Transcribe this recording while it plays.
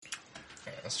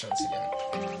Let's try this again.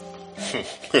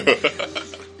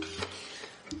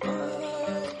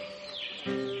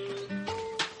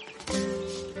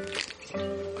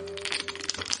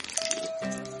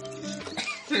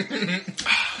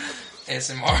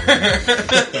 ASMR.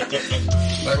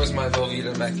 That was my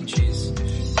Velveeta mac and cheese.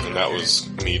 And that was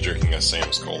me drinking a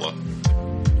Sam's Cola.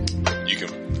 You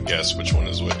can guess which one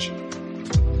is which.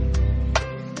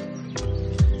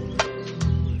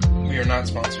 We are not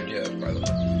sponsored yet, by the way.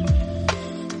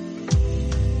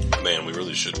 Man, we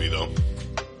really should be, though.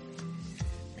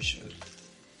 We should.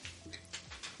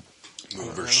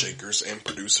 Movers, shakers, and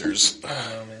producers. I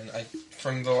don't know, man.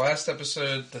 From the last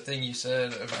episode, the thing you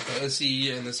said about the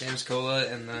OC and the Sam's Cola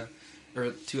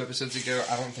or 2 episodes ago,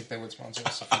 I don't think they would sponsor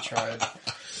us if we tried.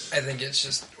 I think it's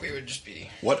just, we would just be...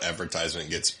 What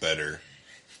advertisement gets better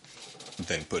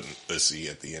than putting OC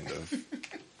at the end of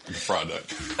the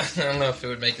product? I don't know if it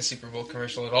would make a Super Bowl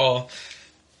commercial at all.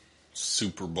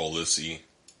 Super Bowl OC.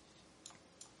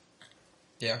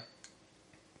 Yeah.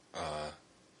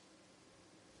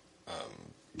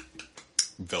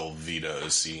 Velveeta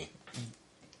OC.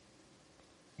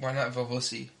 Why not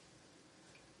Velvussy?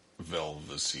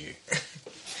 Velvussy.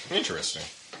 Interesting.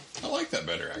 I like that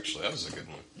better, actually. That was a good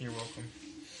one. You're welcome.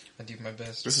 I do my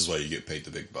best. This is why you get paid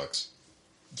the big bucks.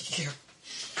 Yeah.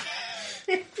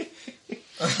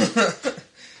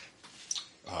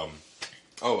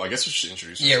 I guess we should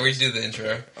introduce Yeah, we do the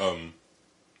intro.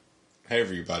 Hey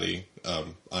everybody,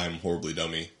 I'm Horribly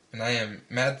Dummy. And I am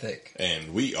Mad Thick.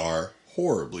 And we are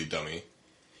Horribly Dummy.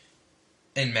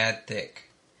 And Mad Thick.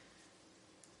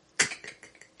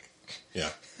 Yeah,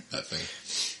 that thing.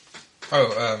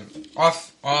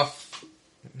 Off,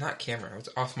 not camera, it's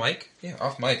off mic? Yeah,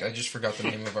 off mic. I just forgot the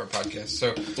name of our podcast.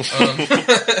 So,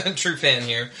 true fan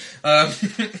here.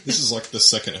 This is like the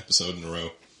second episode in a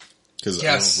row. Because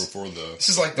yes. This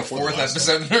is like the 4th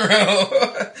episode in a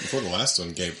row. Before the last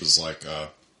one, Gabe was like,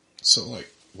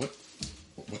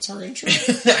 what's our intro?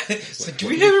 It's like, do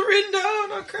we have it written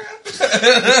down? Oh,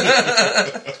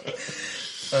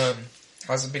 crap.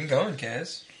 How's it been going,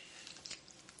 Kaz?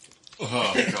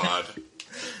 Oh, God.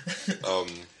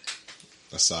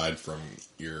 Aside from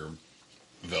your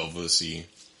Velvussy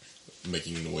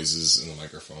making noises in the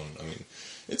microphone, I mean,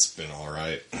 it's been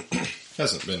alright.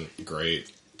 Hasn't been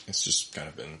great. It's just kind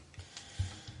of been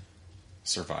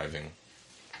surviving,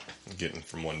 getting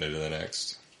from one day to the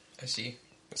next. I see.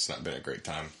 It's not been a great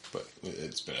time, but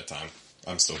it's been a time.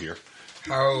 I'm still here.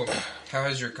 How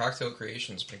has your cocktail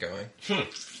creations been going?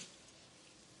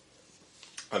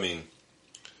 I mean,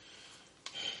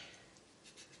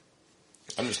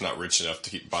 I'm just not rich enough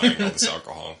to keep buying all this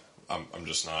alcohol. I'm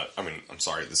just not. I mean, I'm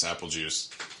sorry, this apple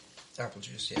juice. Apple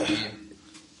juice, yeah.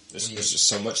 There's just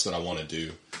so much that I want to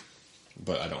do,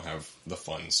 but I don't have the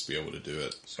funds to be able to do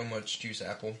it. So much juice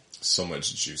apple. So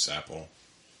much juice apple.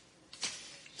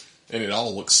 And it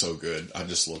all looks so good. I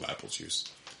just love apple juice.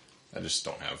 I just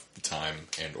don't have the time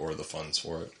and or the funds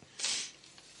for it.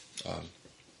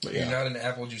 But yeah. You're not an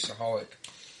apple juiceaholic.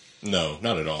 No,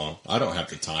 not at all. I don't have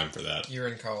the time for that. You're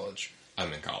in college.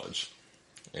 I'm in college.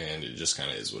 And it just kind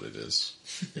of is what it is.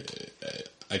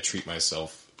 I treat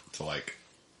myself to like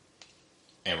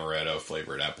amaretto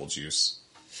flavored apple juice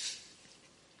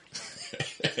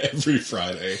every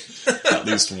Friday. At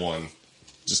least one.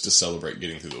 Just to celebrate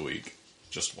getting through the week.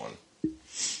 Just one.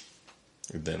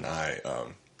 And then I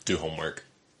do homework.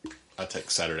 I take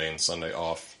Saturday and Sunday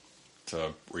off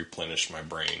to replenish my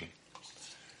brain.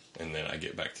 And then I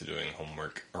get back to doing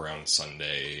homework around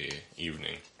Sunday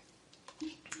evening.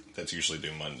 That's usually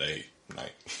due Monday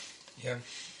night. Yeah,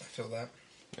 I feel that.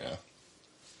 Yeah.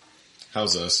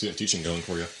 How's student teaching going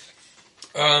for you?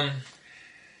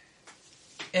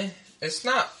 It's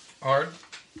not hard.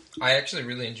 I actually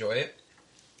really enjoy it.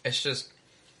 It's just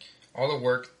all the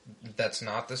work that's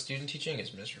not the student teaching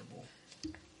is miserable.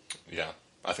 Yeah,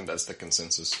 I think that's the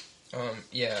consensus.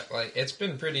 Yeah, like it's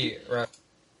been pretty rough.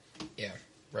 Yeah,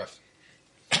 rough.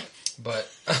 But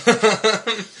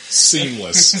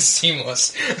seamless.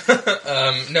 Seamless.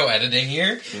 No editing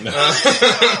here. No.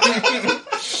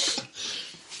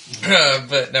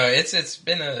 But no, it's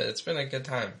been a good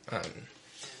time.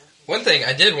 One thing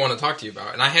I did want to talk to you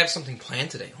about, and I have something planned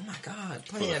today. Oh my god,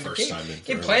 For the first time in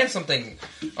forever. Planned something.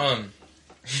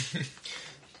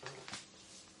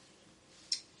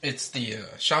 It's the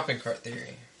shopping cart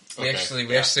theory. We actually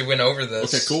went over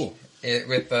this. Okay, cool.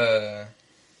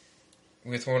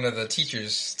 With one of the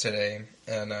teachers today,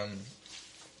 and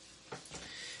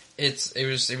it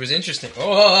was interesting.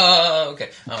 Oh,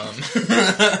 okay.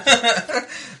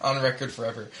 On record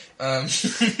forever.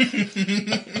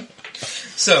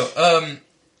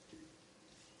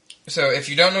 So if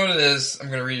you don't know what it is, I'm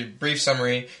going to read a brief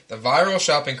summary. The viral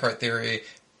shopping cart theory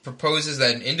proposes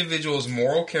that an individual's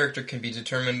moral character can be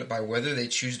determined by whether they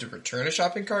choose to return a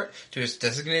shopping cart to its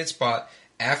designated spot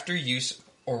after use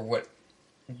or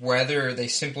whether they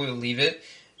simply leave it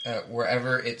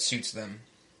wherever it suits them.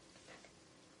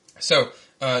 So,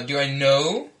 do I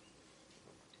know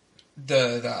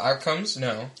the outcomes?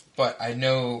 No, but I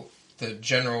know the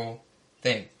general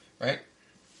thing, right?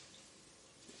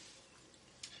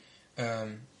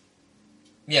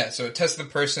 Yeah, so it tests the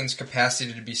person's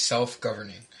capacity to be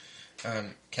self-governing.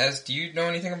 Kaz, do you know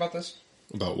anything about this?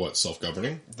 About what?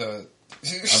 Self-governing? I've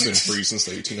I've been free since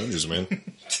the 1800s, man.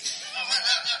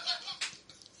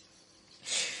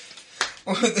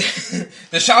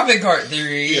 The shopping cart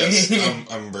theory. Yes,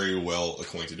 I'm very well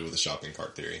acquainted with the shopping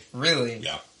cart theory. Really?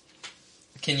 Yeah.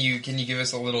 Can you give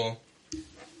us a little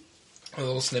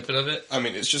snippet of it? I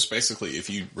mean, it's just basically if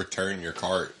you return your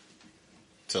cart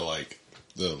to like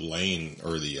the lane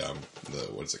or the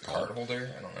what is it called? Cart holder?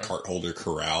 I don't know. Cart holder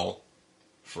corral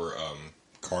for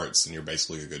carts, then you're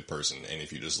basically a good person. And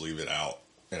if you just leave it out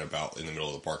and about in the middle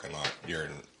of the parking lot, you're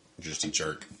just a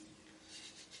jerk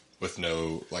with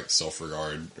no like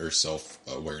self-regard or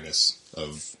self-awareness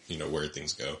of where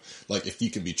things go. Like if you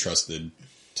can be trusted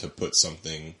to put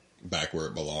something back where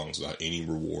it belongs without any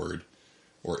reward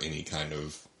or any kind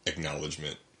of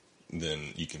acknowledgement, then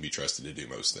you can be trusted to do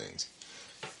most things.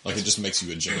 Like it just makes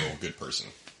you a general good person.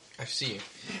 I see.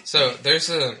 So there's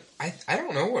I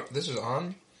don't know what this is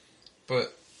on,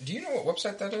 but do you know what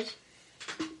website that is?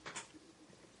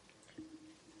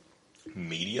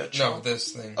 Media? No,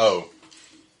 this thing. Oh.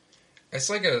 It's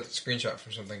like a screenshot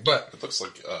from something, but It looks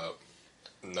like,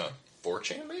 no,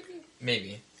 4chan maybe?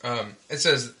 maybe. It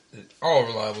says all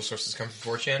reliable sources come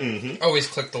from 4chan. Mm-hmm. Always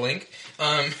click the link.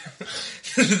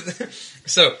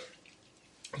 So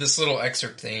this little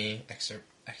excerpt thingy, excerpt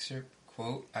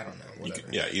quote. I don't know. Whatever.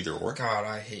 Yeah, either or. God,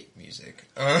 I hate music.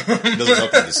 It doesn't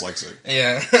help you're dyslexic.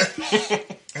 Yeah.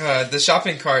 The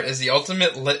shopping cart is the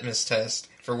ultimate litmus test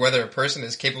for whether a person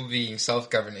is capable of being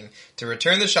self-governing. To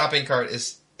return the shopping cart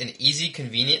is an easy,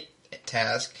 convenient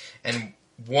task, and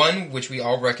one which we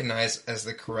all recognize as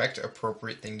the correct,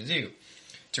 appropriate thing to do.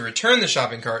 To return the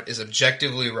shopping cart is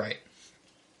objectively right.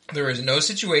 There is no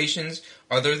situations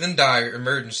other than dire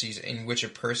emergencies in which a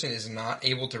person is not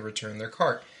able to return their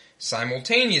cart.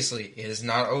 Simultaneously, it is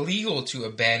not illegal to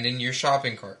abandon your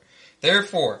shopping cart.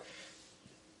 Therefore,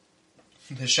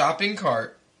 the shopping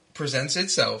cart presents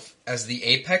itself as the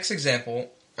apex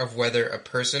example of whether a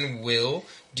person will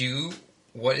do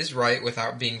what is right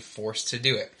without being forced to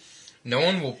do it. No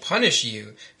one will punish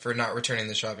you for not returning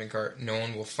the shopping cart. No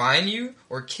one will fine you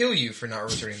or kill you for not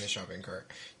returning the shopping cart.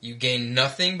 You gain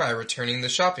nothing by returning the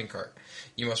shopping cart.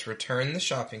 You must return the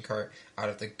shopping cart out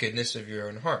of the goodness of your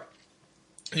own heart.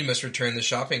 You must return the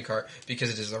shopping cart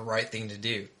because it is the right thing to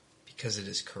do, because it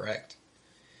is correct.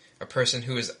 A person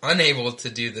who is unable to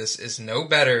do this is no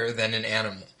better than an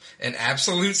animal, an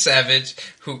absolute savage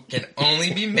who can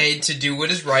only be made to do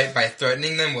what is right by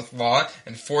threatening them with law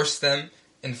and force them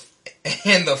and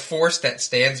the force that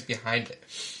stands behind it.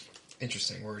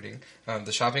 Interesting wording.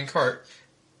 The shopping cart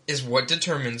is what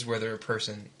determines whether a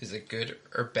person is a good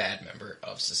or bad member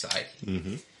of society.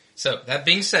 Mm-hmm. So, that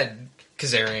being said,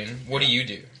 Kazarian, what do you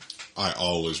do? I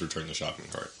always return the shopping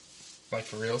cart. Like,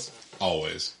 for reals?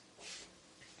 Always.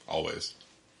 Always.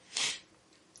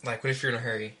 Like, what if you're in a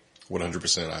hurry?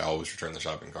 100% I always return the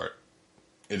shopping cart.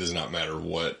 It does not matter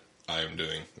what I am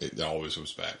doing. It always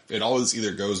goes back. It always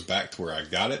either goes back to where I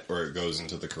got it or it goes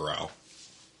into the corral.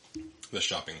 The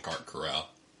shopping cart corral.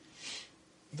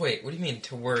 Wait, what do you mean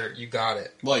to where you got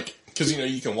it? Like, because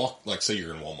you can walk, like say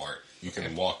you're in Walmart. You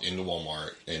can walk into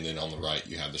Walmart and then on the right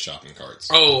you have the shopping carts.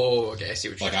 Oh, okay, I see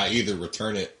what you're Like I either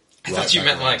return it I right thought you back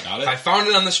meant where like, I got it. I found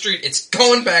it on the street, it's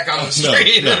going back on the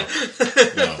street. No.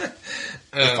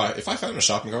 If I found a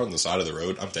shopping cart on the side of the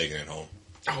road, I'm taking it home.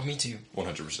 Oh, me too.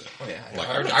 100%. Oh yeah,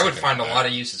 Like, I would find a lot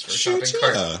of uses for a shopping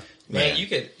cart. Yeah, Man, you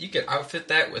could outfit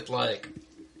that with like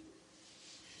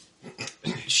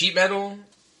sheet metal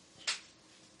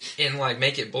and like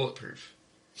make it bulletproof.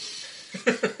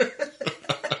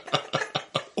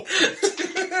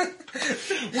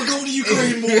 We're going to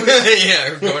Ukraine, boys.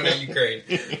 Yeah, we're going to Ukraine.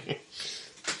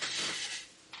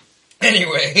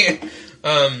 Anyway,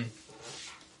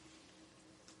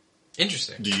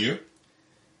 interesting. Do you?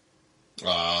 If you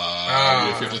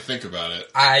have to think about it.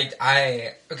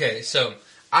 Okay, so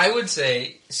I would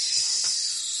say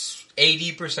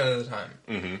 80% of the time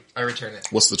I return it.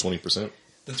 What's the 20%?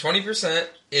 The 20%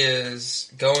 is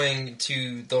going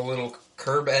to the little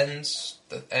curb ends,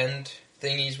 the end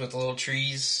thingies with the little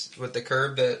trees with the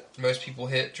curb that most people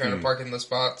hit trying to park in the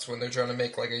spots when they're trying to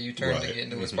make like a U-turn to get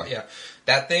into a spot. Yeah,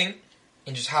 that thing,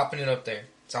 and just hopping it up there.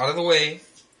 It's out of the way,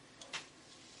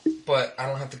 but I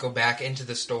don't have to go back into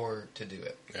the store to do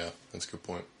it. Yeah, that's a good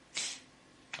point.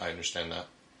 I understand that.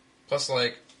 Plus,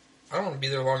 like, I don't want to be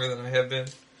there longer than I have been.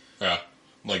 Yeah.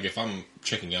 Like, if I'm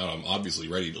checking out, I'm obviously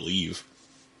ready to leave.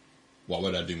 Why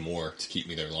would I do more to keep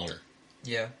me there longer?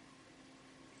 Yeah.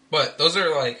 But those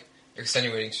are, like,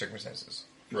 extenuating circumstances.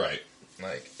 Right.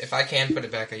 Like, if I can put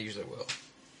it back, I usually will.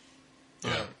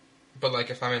 Yeah. But, like,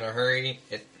 if I'm in a hurry,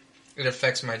 it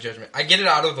affects my judgment. I get it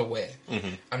out of the way.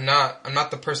 Mm-hmm. I'm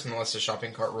not the person that lets the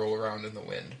shopping cart roll around in the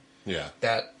wind. Yeah.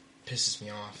 That pisses me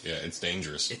off. Yeah, it's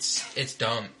dangerous. It's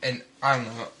dumb. And I don't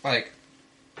know, like,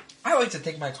 I like to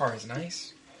think my car is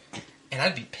nice. And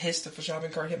I'd be pissed if a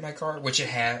shopping cart hit my car, which it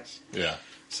has. Yeah.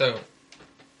 So,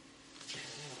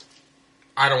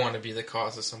 I don't want to be the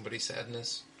cause of somebody's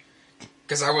sadness.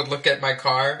 Because I would look at my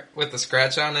car with a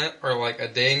scratch on it, or like a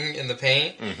ding in the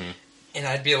paint, and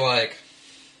I'd be like,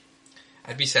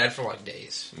 I'd be sad for like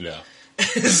days. Yeah.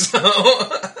 So,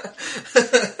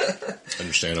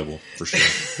 understandable, for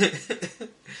sure.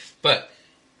 But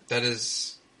that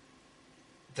is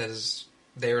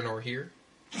there nor here.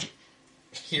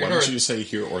 Why don't you say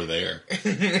here or there?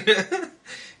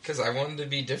 Because I wanted to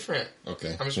be different.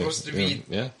 Okay. I'm supposed to be.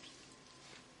 Yeah.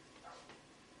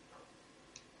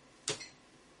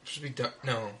 Should be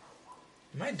no.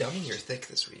 Am I dummy or thick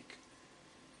this week?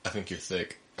 I think you're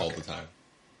thick all the time.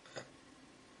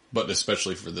 But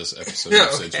especially for this episode, Okay.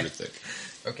 you said you're thick.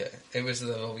 Okay, it was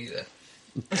the Velveeta.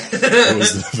 It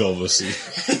was the Velveeta.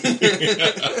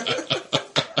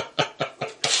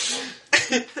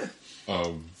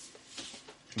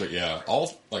 But yeah, all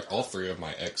three of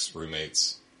my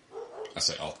ex-roommates, I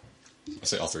say all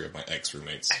three of my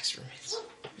ex-roommates. Ex-roommates.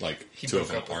 Like, He two of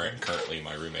broke them up with aren't currently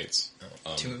my roommates.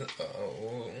 Two of them.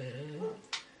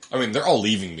 I mean, they're all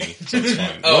leaving me, so it's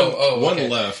fine. One okay.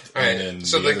 left, All right. and then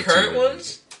So the other current two are-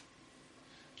 ones?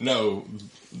 No.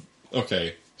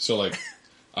 Okay, so like,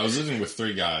 I was living with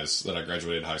three guys that I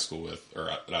graduated high school with, or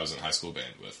that I was in high school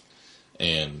band with,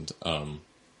 and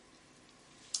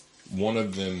one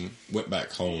of them went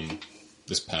back home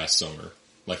this past summer.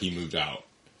 Like, he moved out,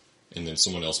 and then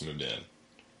someone else moved in.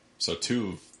 So two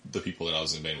of the people that I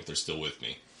was in band with are still with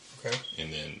me. Okay.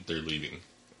 And then they're leaving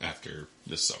after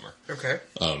this summer. Okay.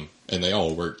 And they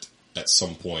all worked at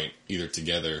some point, either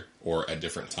together or at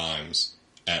different times,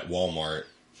 at Walmart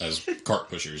as cart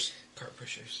pushers. Cart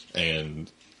pushers.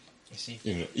 And I see.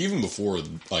 you know, even before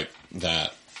like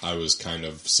that, I was kind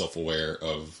of self-aware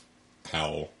of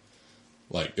how,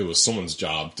 like, it was someone's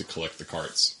job to collect the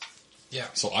carts. Yeah.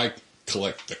 So I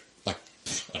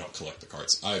I don't collect the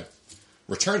carts. I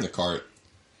return the cart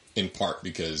in part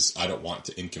because I don't want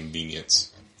to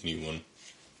inconvenience anyone.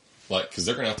 Like, because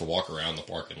they're going to have to walk around the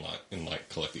parking lot and, like,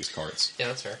 collect these carts. Yeah,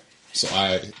 that's fair. So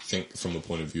I think from the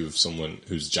point of view of someone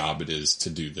whose job it is to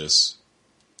do this,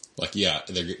 like, yeah,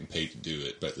 they're getting paid to do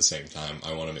it, but at the same time,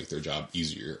 I want to make their job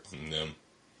easier on them.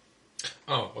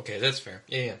 Oh, okay, that's fair.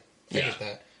 Yeah. I Yeah. get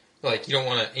that. Like, you don't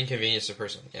want to inconvenience a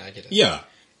person. Yeah, I get it. Yeah.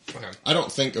 Okay. I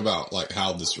don't think about, like,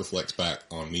 how this reflects back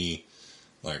on me.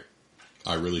 Like,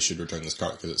 I really should return this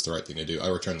cart because it's the right thing to do. I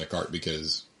return the cart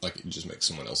because, like, it just makes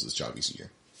someone else's job easier.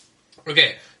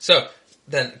 Okay, so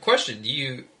then question: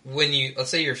 let's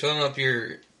say you're filling up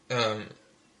your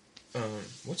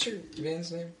what's your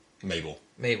van's name? Mabel.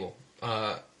 Mabel.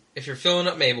 If you're filling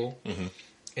up Mabel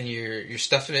and you're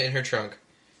stuffing it in her trunk,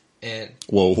 and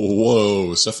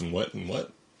Whoa, stuff in what and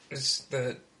what? it's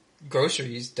the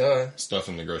groceries, duh. Stuff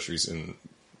in the groceries in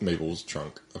Mabel's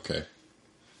trunk. Okay.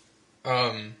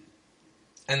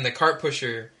 And the cart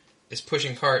pusher is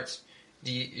pushing carts.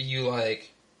 Do you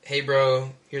like, hey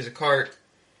bro, here's a cart,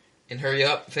 and hurry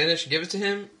up, finish, give it to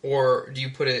him? Or do you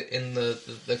put it in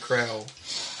the corral?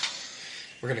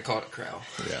 We're going to call it a corral.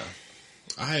 Yeah.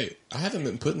 I haven't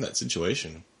been put in that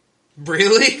situation.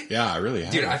 Really? Yeah, I really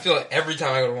haven't. Dude, I feel like every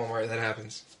time I go to Walmart that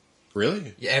happens.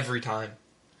 Really? Yeah, every time.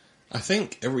 I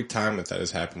think every time that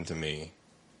has happened to me,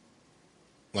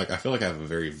 like, I feel like I have a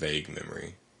very vague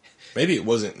memory. Maybe it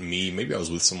wasn't me. Maybe I was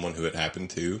with someone who it happened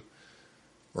to.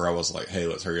 Where I was like, hey,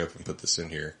 let's hurry up and put this in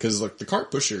here. Because, like, the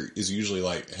cart pusher is usually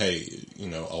like, hey, you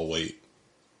know, I'll wait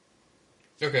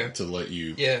Okay. to let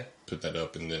you Yeah. put that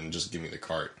up and then just give me the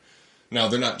cart. Now,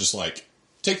 they're not just like,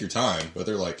 take your time, but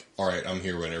they're like, all right, I'm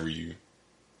here whenever you're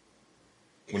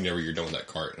done with that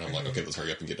cart. And I'm like, okay, let's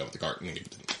hurry up and get done with the cart and then give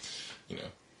it to them. You know,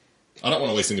 I don't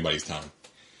want to waste anybody's time.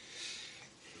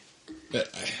 But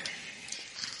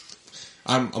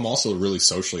I'm also really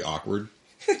socially awkward.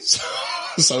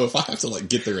 So if I have to, like,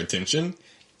 get their attention,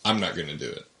 I'm not going to do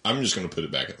it. I'm just going to put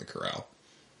it back in the corral.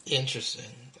 Interesting.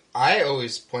 I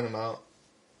always point them out.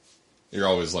 You're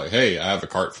always like, hey, I have a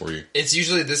cart for you. It's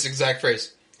usually this exact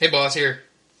phrase. Hey, boss, here.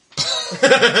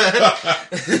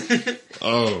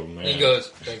 Oh, man. He goes,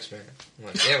 thanks, man. I'm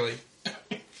like, yeah, Lee.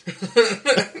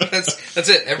 That's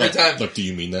it, every time. Like, do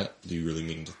you mean that? Do you really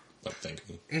mean to, like, thank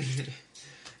me?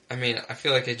 I mean, I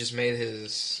feel like it just made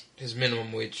his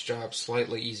minimum wage job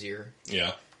slightly easier.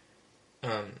 Yeah.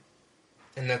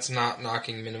 And that's not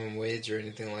knocking minimum wage or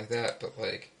anything like that, but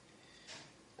like,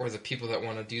 or the people that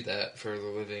want to do that for a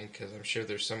living, because I'm sure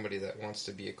there's somebody that wants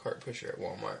to be a cart pusher at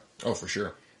Walmart. Oh, for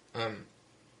sure.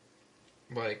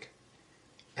 Like,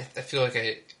 I feel like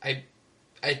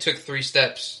I took 3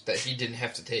 steps that he didn't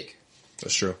have to take.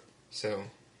 That's true. So,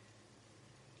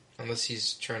 unless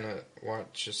he's trying to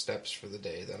watch his steps for the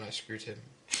day, then I screwed him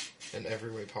in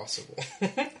every way possible.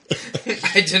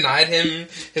 I denied him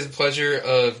his pleasure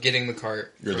of getting the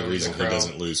cart. You're the reason he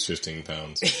doesn't lose 15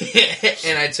 pounds.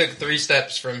 And I took 3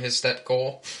 steps from his step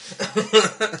goal.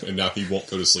 And now he won't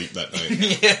go to sleep that night.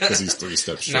 Because he's 3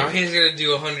 steps short. Now he's going to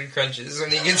do 100 crunches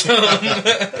when he gets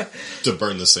home. To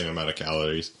burn the same amount of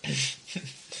calories.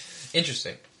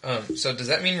 Interesting. So does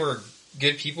that mean we're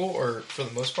good people, or for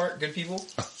the most part, good people?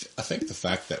 I think the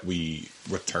fact that we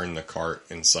return the cart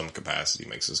in some capacity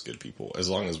makes us good people. As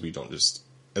long as we don't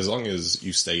as long as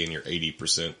you stay in your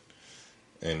 80%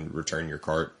 and return your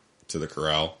cart to the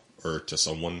corral or to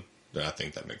someone, then I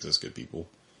think that makes us good people.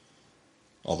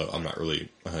 Although I'm not really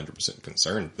 100%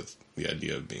 concerned with the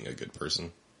idea of being a good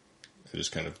person. I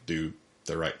just kind of do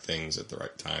the right things at the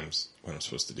right times when I'm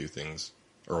supposed to do things.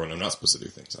 Or when I'm not supposed to do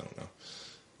things, I don't know.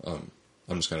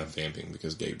 I'm just kind of vamping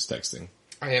because Gabe's texting.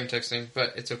 I am texting,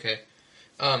 but it's okay.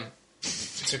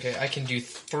 It's okay. I can do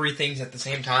 3 things at the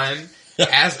same time,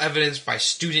 as evidenced by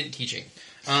student teaching.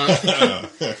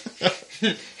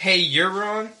 Hey, you're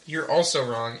wrong. You're also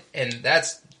wrong, and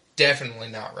that's definitely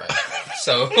not right.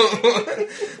 So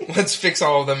let's fix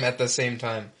all of them at the same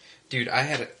time, dude. I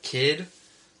had a kid.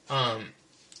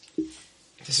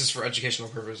 This is for educational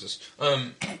purposes.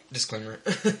 Disclaimer.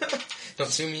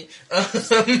 Don't sue me.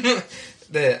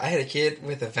 I had a kid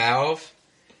with a valve,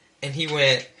 and he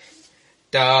went,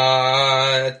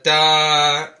 da,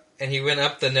 da, and he went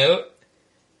up the note,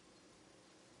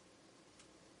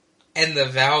 and the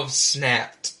valve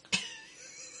snapped.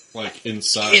 Like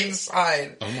inside?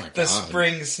 Inside. Oh my God. The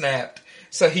spring snapped.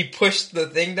 So he pushed the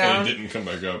thing down. And it didn't come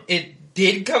back up. It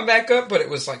did come back up, but it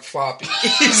was like floppy.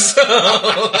 So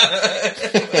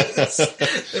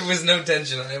there was no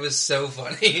tension on it. It was so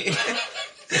funny.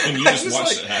 And you just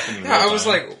watched it happen in real time. I was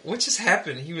like, what just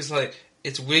happened? He was like,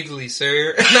 it's wiggly,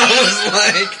 sir. And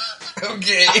I was like,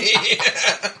 okay.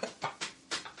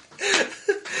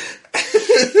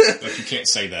 Like, you can't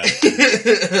say that.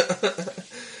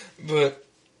 But,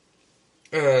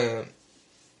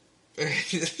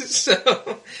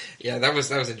 so, yeah, that was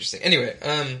interesting. Anyway,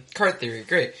 cart theory,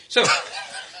 great. So,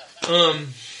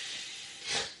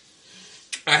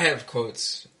 I have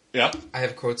quotes. Yeah? I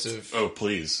have quotes of... Oh,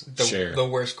 please, share. The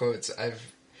worst quotes.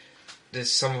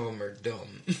 Some of them are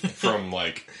dumb. From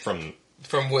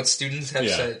what students have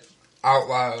said out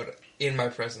loud in my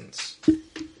presence.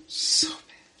 So bad.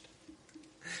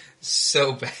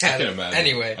 So bad. I can imagine.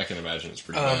 Anyway. I can imagine it's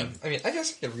pretty bad. I mean, I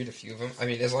guess I could read a few of them. I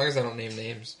mean, as long as I don't name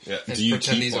names. Yeah. And Do you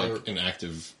pretend keep, these are... an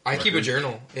active I record? keep a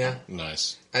journal, yeah.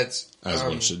 Nice. As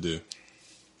one should do.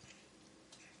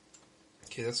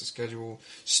 Okay, that's a schedule.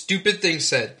 Stupid thing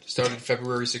said. Started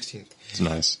February 16th. It's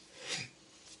nice.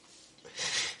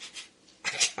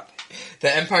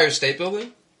 The Empire State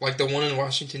Building? Like the one in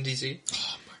Washington, D.C.?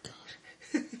 Oh, my God.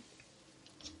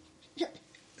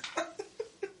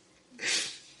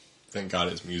 Thank God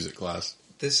it's music class.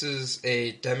 This is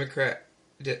a Democrat...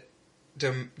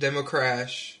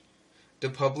 Democrash...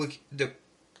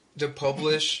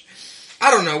 Publish...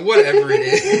 I don't know, whatever it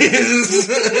is.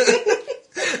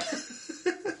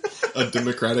 A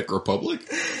democratic republic?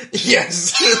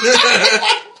 Yes.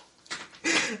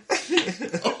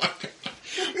 Oh my God.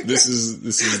 This is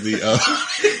the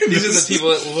These are the people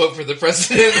that will vote for the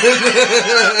president.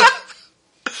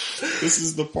 This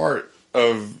is the part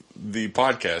of the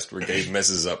podcast where Gabe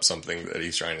messes up something that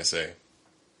he's trying to say.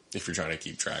 If you're trying to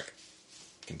keep track.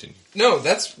 Continue. No,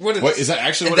 that's what it is. What, is that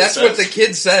actually what that's it says? what the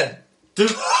kid said.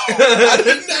 I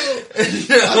didn't know.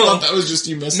 No. I thought that was just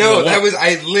you messing it up. No, that was,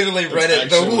 I literally read it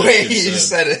the actually what way it he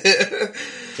said. said it.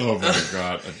 Oh my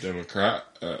God. A Democrat?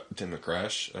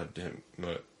 Democrash?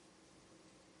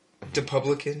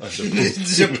 Republican.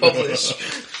 To publish.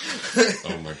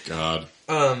 Oh my God.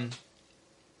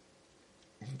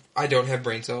 I don't have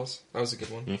brain cells. That was a good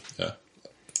one. Yeah.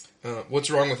 What's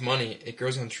wrong with money? It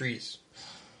grows on trees.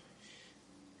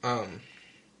 there's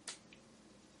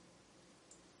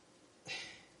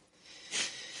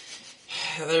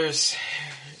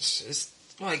it's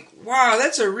like, wow,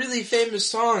 that's a really famous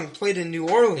song played in New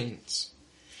Orleans.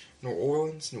 New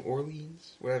Orleans,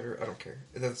 whatever. I don't care.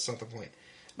 That's not the point.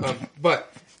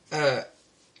 But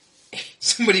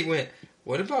somebody went,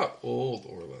 what about Old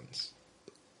Orleans?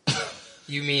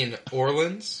 You mean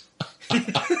Orleans? we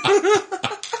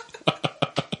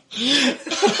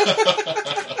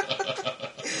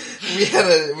had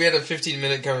a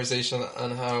 15-minute conversation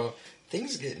on how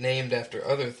things get named after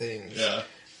other things. Yeah.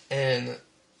 And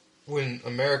when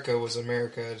America was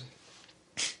America,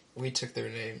 we took their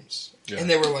names. Yeah. And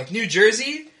they were like, New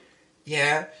Jersey?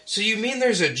 Yeah. So you mean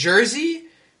there's a Jersey?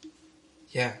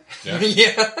 Yeah. Yeah.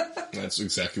 Yeah. That's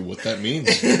exactly what that means.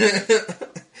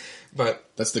 But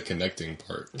that's the connecting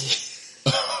part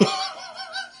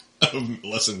of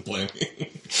lesson planning.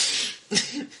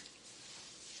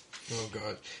 Oh,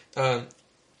 God.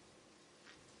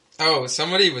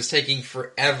 Somebody was taking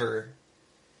forever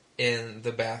in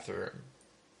the bathroom.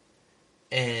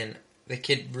 And the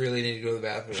kid really needed to go to the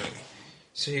bathroom.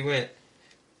 So he went,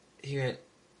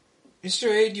 Mr.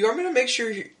 A, do you want me to make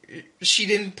sure she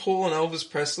didn't pull an Elvis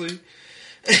Presley?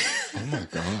 Oh, my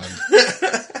God.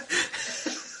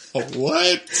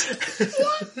 What?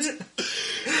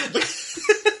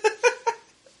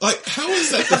 Like, how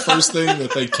is that the first thing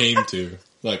that they came to?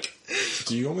 Like,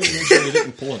 do you want me to make sure they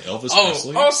didn't pull an Elvis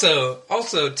Presley?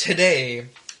 Also today,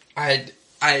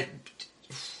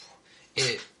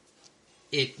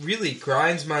 it really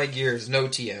grinds my gears. No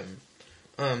TM.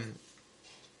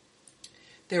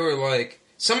 They were like,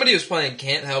 somebody was playing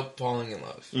 "Can't Help Falling in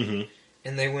Love,"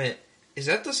 and they went, "Is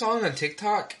that the song on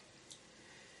TikTok?"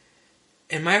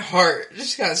 And my heart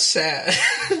just got sad.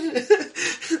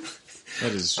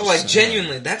 That is like sad.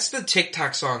 Genuinely, that's the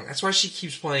TikTok song. That's why she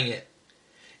keeps playing it.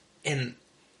 And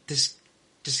this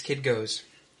kid goes,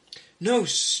 "No,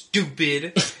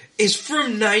 stupid, it's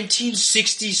from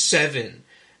 1967."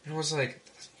 And I was like,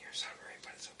 "That doesn't sound right,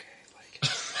 but it's okay. Like,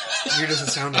 it doesn't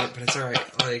sound right, but it's all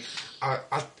right. Like,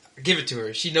 I'll give it to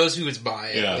her. She knows who it's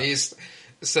by at least."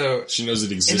 So she knows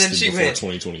it existed before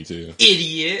 2022.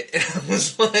 Idiot. And I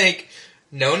was like,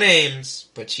 no names,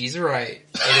 but she's right.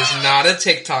 It is not a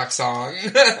TikTok song.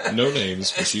 No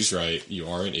names, but she's right. You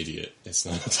are an idiot. It's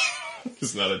not.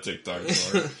 It's not a TikTok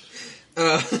song.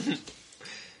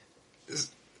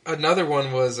 Another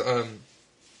one was,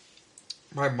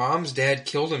 my mom's dad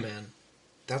killed a man.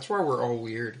 That's why we're all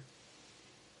weird.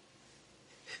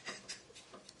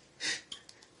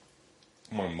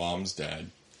 My mom's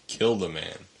dad killed a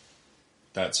man.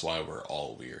 That's why we're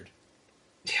all weird.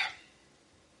 Yeah.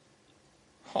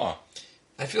 Huh.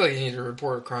 I feel like you need to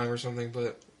report a crime or something,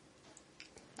 but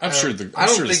I'm sure the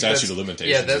statute of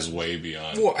limitations is way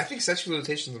beyond. Well, I think statute of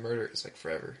limitations of murder is like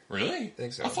forever. Really? I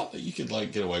think so. I thought that you could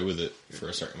like get away with it for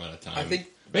a certain amount of time. I think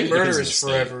maybe murder is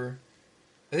forever.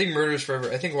 I think murder is forever.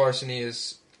 I think larceny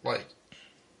is like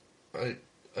a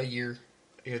year,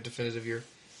 a definitive year.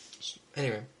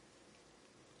 Anyway.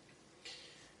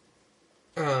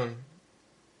 And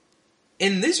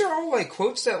these are all like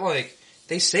quotes that like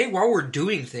they say while we're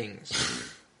doing things.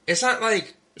 It's not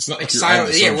like like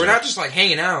silent. Yeah, we're not just like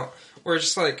hanging out. We're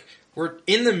just like we're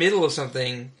in the middle of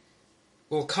something.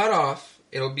 We'll cut off.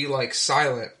 It'll be like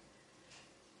silent,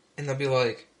 and they'll be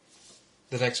like,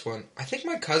 the next one. I think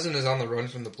my cousin is on the run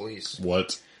from the police.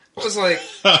 What? I was like,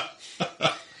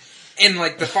 and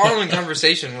like the following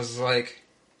conversation was like,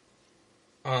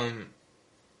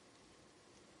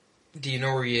 do you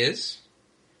know where he is?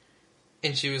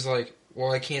 And she was like,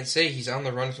 well, I can't say. He's on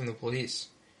the run from the police.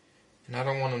 And I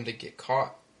don't want him to get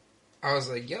caught. I was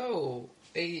like, yo,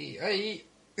 hey.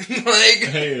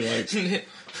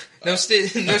 No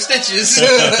stitches.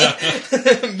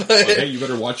 But, well, hey, you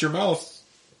better watch your mouth.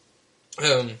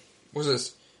 What's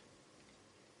this?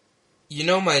 You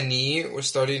know, my knee was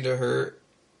starting to hurt,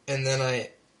 and then I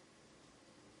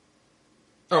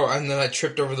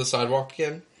tripped over the sidewalk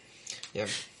again. Yeah.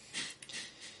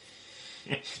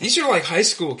 These are like high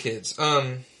school kids.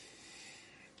 Somebody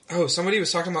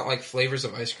was talking about like flavors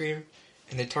of ice cream,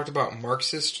 and they talked about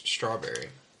Marxist strawberry.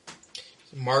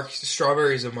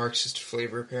 Strawberry is a Marxist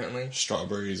flavor, apparently.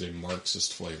 Strawberry is a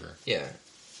Marxist flavor. Yeah.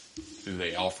 Do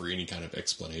they offer any kind of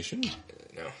explanation?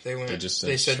 No, they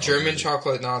strawberry. said German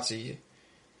chocolate Nazi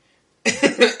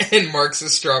and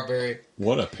Marxist strawberry.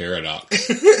 What a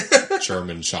paradox.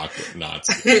 German chocolate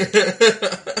Nazi.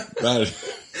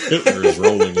 Hitler is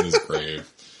rolling in his grave.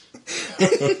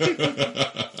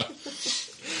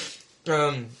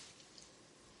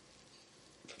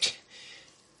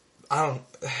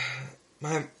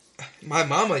 My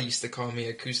mama used to call me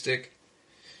acoustic.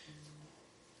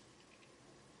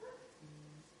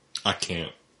 I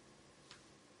can't.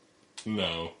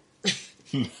 No.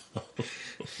 No.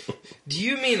 Do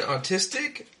you mean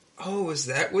autistic? Oh, is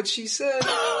that what she said?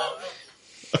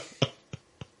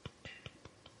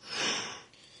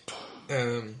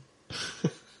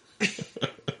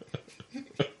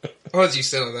 What did you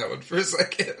sit on that one for a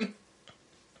second?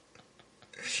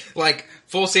 Like,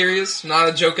 full serious, not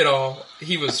a joke at all.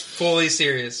 He was fully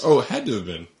serious. Oh, it had to have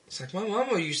been. It's like, my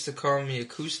mama used to call me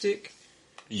acoustic.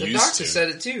 The Used doctor to. said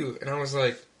it too. And I was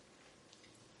like...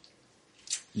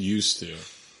 Used to.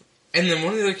 And then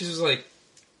one of the other kids was like,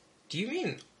 do you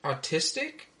mean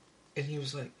autistic? And he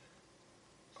was like,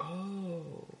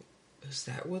 oh, is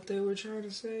that what they were trying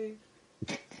to say?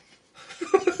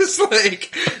 It's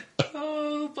like,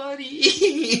 oh, buddy.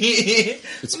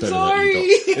 It's better that you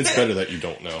don't. It's better that you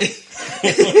don't know.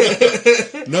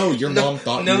 No, your mom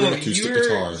thought you were an acoustic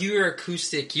guitar. You're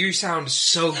acoustic. You sound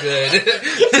so good.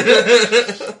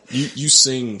 You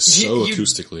sing so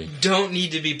acoustically. Don't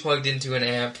need to be plugged into an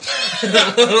amp.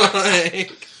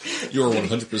 Like, You are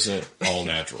 100% all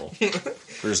natural.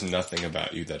 There's nothing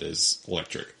about you that is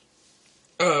electric.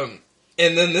 And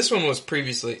then this one was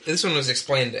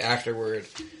explained afterward,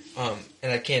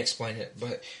 and I can't explain it,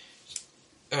 but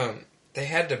they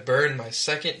had to burn my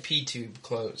second P-tube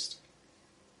closed.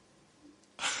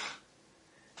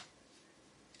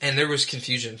 And there was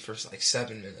confusion for like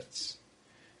 7 minutes.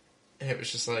 And it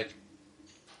was just like,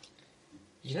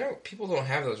 people don't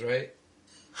have those, right?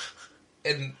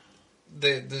 And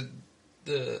the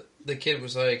kid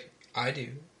was like, I do.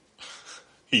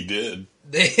 He did.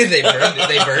 They burned it.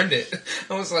 They burned it.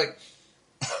 I was like,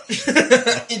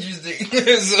 interesting.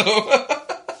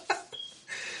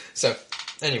 So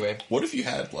anyway, what if you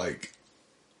had like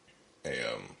a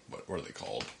what are they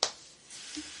called?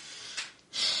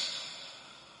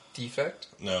 Defect?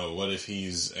 No. What if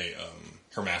he's a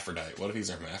hermaphrodite? What if he's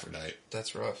a hermaphrodite?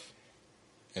 That's rough.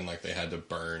 And like they had to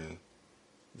burn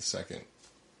the second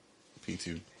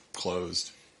P-tube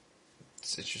closed.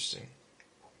 It's interesting.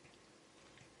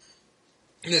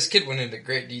 And this kid went into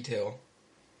great detail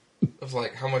of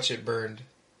like how much it burned.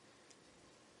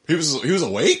 He was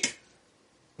awake?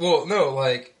 Well, no,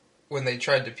 like when they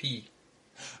tried to pee.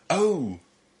 Oh.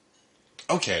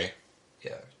 Okay.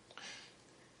 Yeah.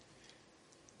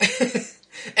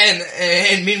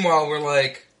 and meanwhile we're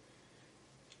like,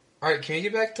 all right, can we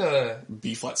get back to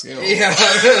B flat scale? Yeah.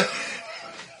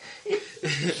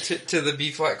 to the B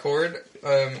flat chord.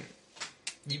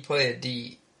 You play a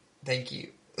D. Thank you.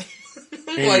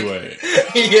 Anyway. Like,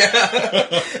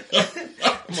 yeah.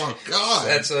 Oh my god.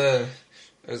 That's a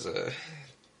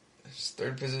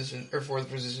third position or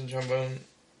fourth position trombone.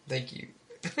 Thank you.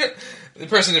 The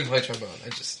person didn't play trombone. I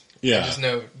just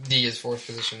know D is fourth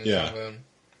position in trombone.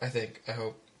 I think. I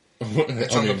hope.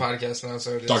 It's on the podcast now,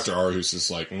 so it is. Dr. Arhus is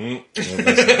like,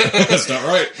 that's not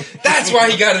right. That's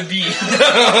why he got a B.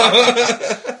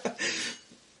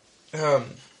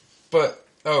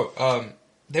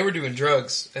 They were doing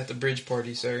drugs at the bridge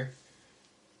party, sir.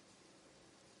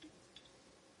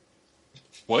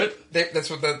 What? This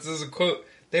is a quote.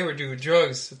 They were doing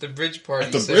drugs at the bridge party.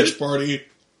 At the bridge party,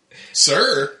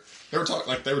 sir. They were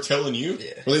talking like they were telling you.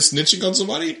 Yeah. Were they snitching on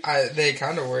somebody? They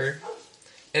kind of were.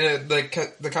 And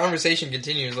the conversation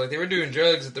continues. Like, they were doing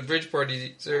drugs at the bridge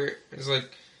party, sir. It's like,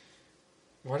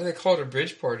 why do they call it a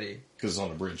bridge party? Because it's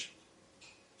on a bridge.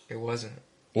 It wasn't.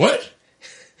 What?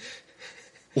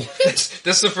 What?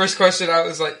 That's the first question. I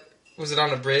was like, was it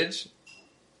on a bridge?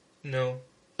 No.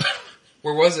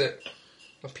 Where was it?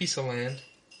 A piece of land.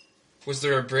 Was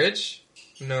there a bridge?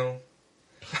 No.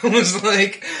 I was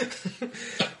like,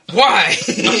 why?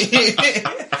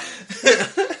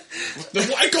 Then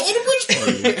why call it a bridge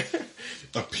party?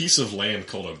 A piece of land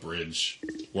called a bridge.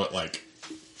 What, like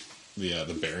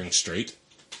the Bering Strait?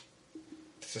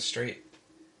 It's a strait.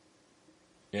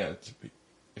 Yeah.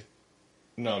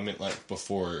 No, I meant like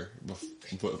before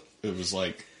it was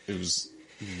like it was.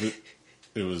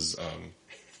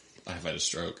 I've had a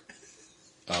stroke.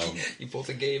 You pulled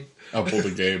a game. I pulled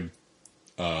a game.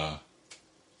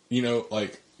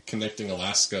 Like connecting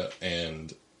Alaska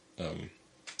and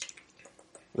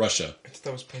Russia. I thought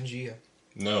that was Pangea.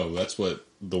 No, that's what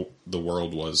the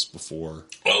world was before.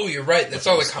 Oh, you're right. That's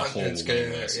all the continents go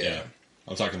in there. Yeah.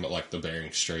 I'm talking about like the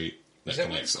Bering Strait that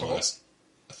connects Alaska.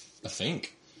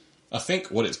 I think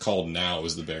what it's called now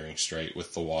is the Bering Strait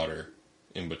with the water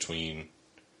in between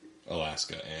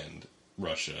Alaska and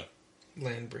Russia.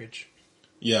 Land bridge.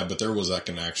 Yeah, but there was like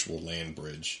an actual land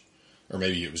bridge. Or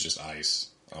maybe it was just ice.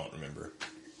 I don't remember.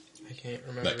 I can't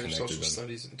remember social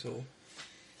studies until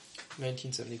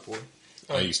 1974.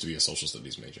 I used to be a social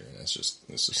studies major, and it's just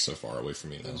so far away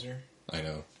from me now. Loser. I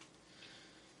know.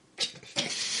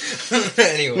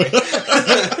 Anyway.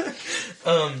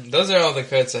 Those are all the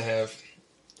cuts I have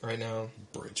right now.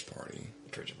 Bridge party.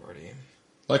 Bridge party.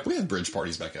 Like, we had bridge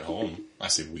parties back at home. I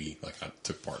say we, like, I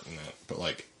took part in that. But,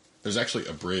 like, there's actually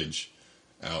a bridge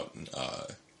out,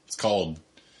 it's called,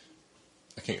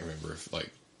 I can't remember if, like,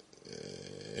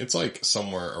 it's, like,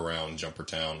 somewhere around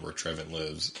Jumpertown where Trevin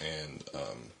lives and,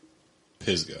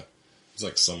 Pisgah. It's,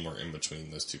 like, somewhere in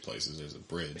between those two places. There's a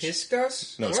bridge.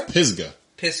 Pisgus? No, it's What? Pisgah.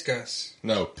 Pisgus.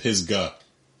 No, Pisgah.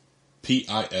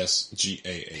 Pisgah.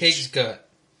 Pig's gut.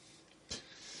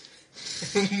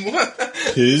 What?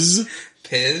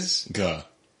 Pisgah.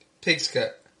 Pig's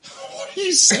gut. What are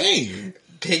you saying?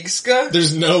 Pigska?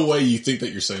 There's no way you think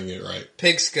that you're saying it right.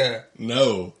 Pigska.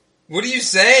 No. What are you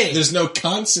saying? There's no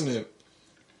consonant.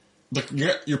 Look,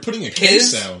 you're putting a K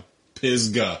Piz? sound.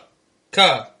 Pisgah.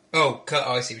 Ka. Oh, ka.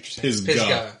 Oh, I see what you're saying.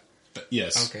 Pisgah.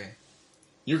 Yes. Okay.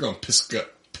 You're going Pisgah.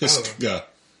 Pisgah.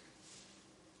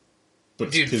 But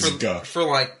it's Dude, Pisgah. for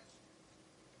like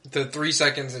the 3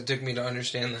 seconds it took me to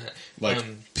understand that. Like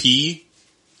P,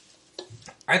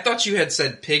 I thought you had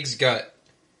said pig's gut.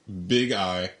 big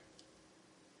I,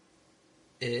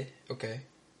 Okay.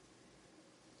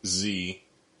 Z,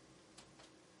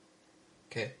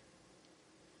 Okay.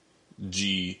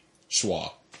 G,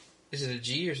 schwa. Is it a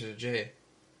G or is it a J?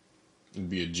 It'd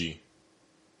be a G.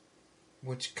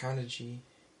 Which kind of G?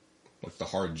 Like the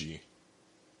hard G.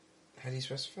 How do you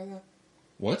specify that?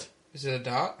 What? Is it a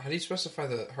dot? How do you specify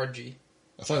the hard G?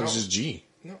 I thought it was just G.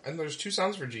 No, and there's 2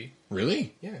 sounds for G.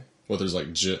 Really? Yeah. Well, there's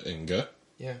like J and G.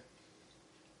 Yeah.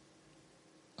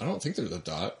 I don't think there's a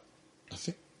dot.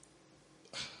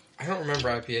 I don't remember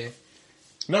IPA.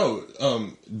 No,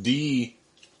 D,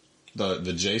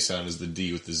 the J sound is the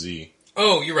D with the Z.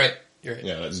 Oh, you're right. You're right.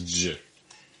 Yeah, that's J.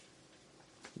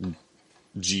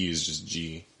 G is just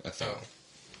G, I think. Oh.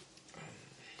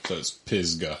 So it's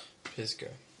Pisgah. Pisco.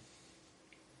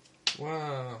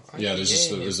 Wow. Yeah,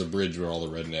 IPA. there's a bridge where all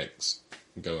the rednecks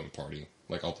go and party,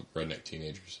 like all the redneck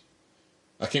teenagers.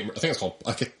 I think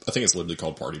it's literally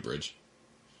called Party Bridge.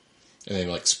 And they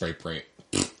like spray paint.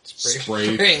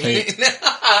 Spray paint.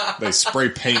 They spray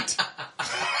paint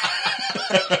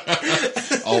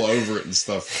all over it and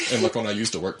stuff. And like when I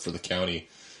used to work for the county,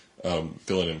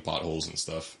 filling in potholes and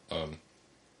stuff,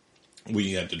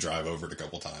 we had to drive over it a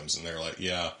couple times, and they were like,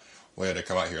 "Yeah, we had to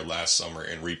come out here last summer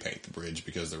and repaint the bridge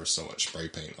because there was so much spray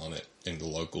paint on it." And the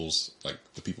locals, like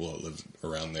the people that lived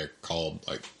around there, called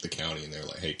like the county, and they were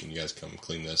like, "Hey, can you guys come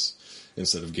clean this?"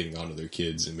 Instead of getting onto their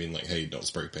kids and being like, "Hey, don't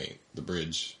spray paint the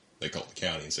bridge," they called the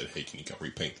county and said, "Hey, can you come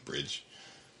repaint the bridge?"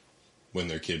 When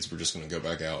their kids were just going to go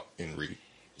back out and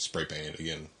spray paint it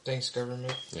again. Thanks,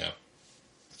 government. Yeah.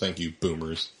 Thank you,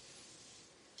 boomers.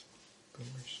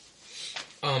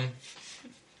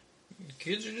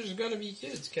 Kids are just gonna be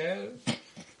kids, Cat.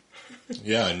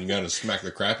 Yeah, and you gotta smack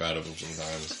the crap out of them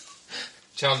sometimes.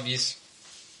 Child abuse.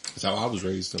 That's how I was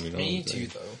raised. I mean, Me too,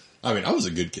 though. I mean, I was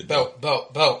a good kid. Though.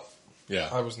 Belt. Yeah.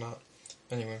 I was not.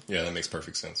 Anyway. Yeah, that makes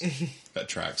perfect sense. That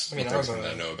tracks. I mean, with I was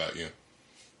everything alright. I know about you.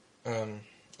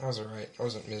 I was alright. I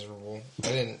wasn't miserable. I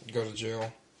didn't go to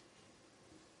jail.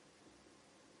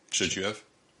 Should you have?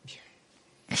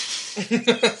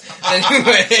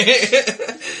 Anyway.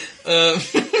 I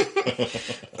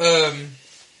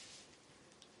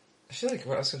feel like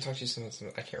I was going to talk to you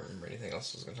something. I can't remember anything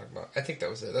else I was going to talk about. I think that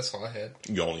was it. That's all I had.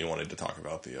 You only wanted to talk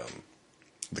about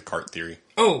the cart theory.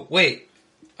 Oh, wait.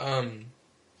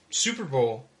 Super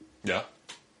Bowl Yeah.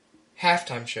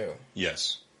 halftime show.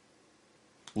 Yes.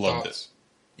 Loved Thoughts?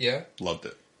 Yeah? it. Loved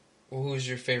it. Well, who was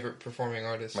your favorite performing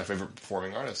artist? My favorite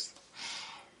performing artist.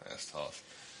 That's tough.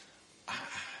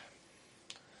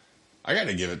 I got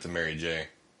to give it to Mary J.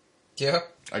 Yeah?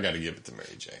 I got to give it to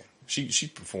Mary J. She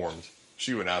performed.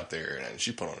 She went out there and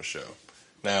she put on a show.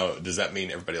 Now, does that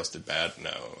mean everybody else did bad?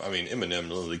 No. I mean, Eminem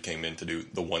literally came in to do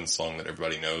the one song that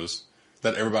everybody knows,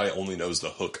 that everybody only knows the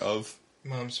hook of.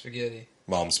 Mom Spaghetti.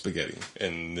 Mom Spaghetti.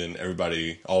 And then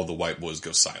all the white boys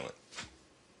go silent.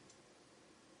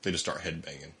 They just start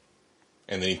headbanging.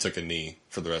 And then he took a knee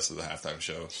for the rest of the halftime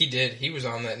show. He did. He was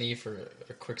on that knee for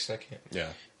a quick second. Yeah.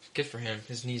 Good for him.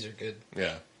 His knees are good.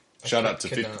 Yeah. Shout out to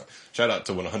could not.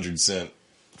 100 Cent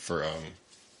for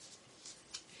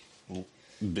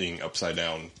being upside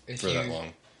down that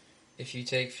long. If you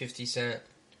take 50 Cent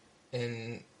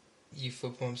and you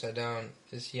flip him upside down,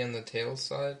 is he on the tails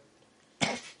side?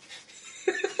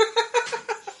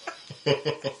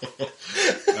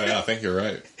 Yeah, I think you're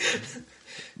right.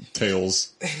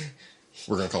 Tails.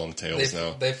 We're going to call them tails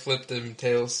now. They flipped him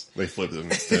tails. They flipped him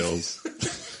tails.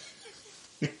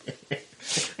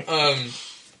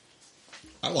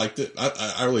 I liked it.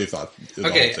 I really thought the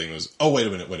whole thing was... Oh, wait a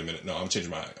minute. No, I'm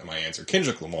changing my answer.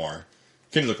 Kendrick Lamar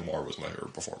was my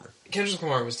favorite performer. Kendrick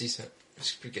Lamar was decent.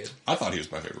 It's pretty good. I thought he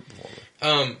was my favorite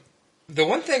performer. The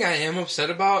one thing I am upset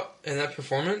about in that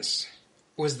performance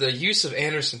was the use of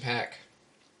Anderson .Paak.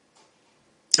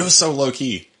 It was so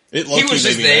low-key. He was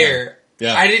just there.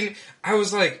 Yeah. I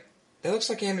was like, that looks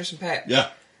like Anderson .Paak. Yeah.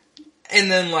 And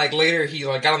then, like, later he,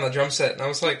 like, got on the drum set, and I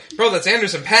was like, bro, that's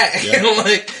Anderson .Paak. Yeah. And,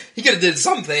 like, he could have did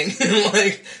something.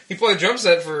 Like, he played a drum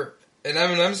set for an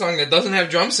Eminem song that doesn't have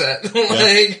drum set.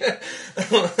 Like...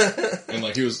 And,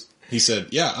 like, he said,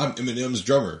 yeah, I'm Eminem's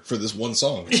drummer for this one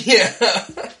song. Yeah.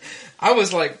 I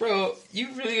was like, bro,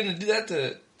 you really gonna do that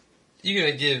to... You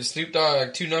gonna give Snoop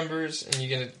Dogg 2 numbers, and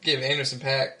you're gonna give Anderson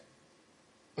 .Paak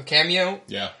a cameo?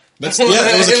 Yeah. It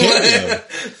was a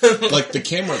cameo. Like, the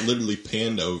camera literally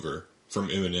panned over from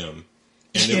Eminem,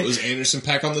 and it was Anderson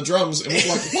 .Paak on the drums, and we're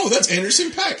like, whoa, that's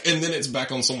Anderson .Paak, and then it's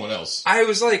back on someone else. I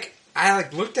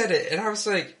looked at it, and I was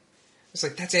like,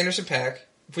 that's Anderson .Paak.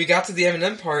 We got to the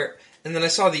Eminem part, and then I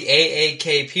saw the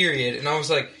AAK period, and I was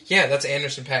like, yeah, that's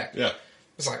Anderson .Paak. Yeah. I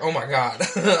was like, oh my god.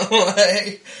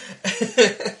 Like,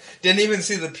 didn't even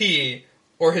see the P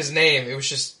or his name, it was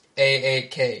just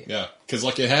AAK. Yeah, because,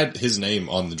 like, it had his name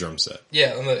on the drum set.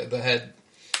 Yeah, on the head.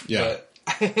 Yeah. But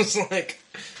I was like...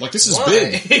 Like, this is why?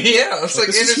 big. Yeah, it's like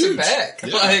Anderson .Paak.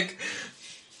 Yeah. Like...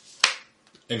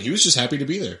 And he was just happy to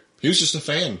be there. He was just a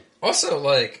fan. Also,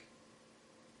 like...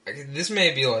 This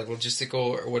may be, like,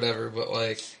 logistical or whatever, but,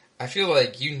 like... I feel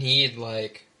like you need,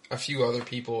 like, a few other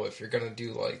people if you're gonna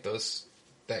do, like,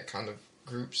 that kind of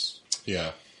groups.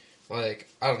 Yeah. Like,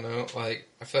 I don't know, like,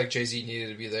 I feel like Jay-Z needed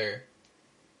to be there.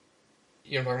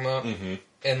 You know what I'm talking about? Mm-hmm.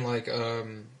 And, like,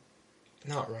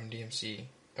 not Run DMC.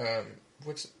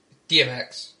 What's...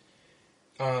 DMX.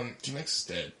 DMX is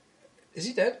dead. Is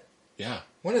he dead? Yeah.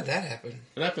 When did that happen?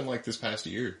 It happened, like, this past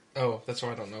year. Oh, that's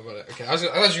why I don't know about it. Okay, I thought you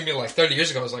were going to be, like, 30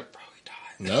 years ago. I was like, bro, he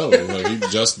died. No, like, he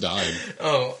just died.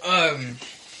 Oh,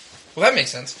 well, that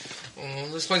makes sense. Well,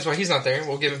 this explains why he's not there.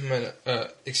 We'll give him an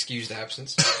excused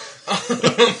absence.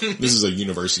 This is a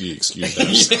university excused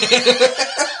absence.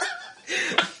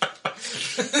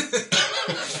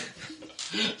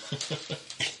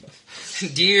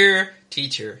 Dear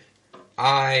teacher,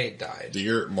 I died.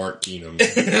 Dear Mark Keenum,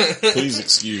 please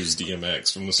excuse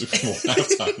DMX from the Super Bowl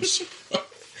halftime show.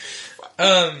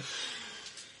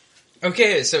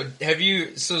 Okay, so now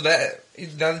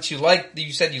that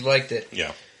you said you liked it.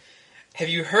 Yeah. Have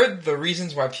you heard the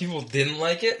reasons why people didn't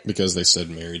like it? Because they said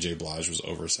Mary J. Blige was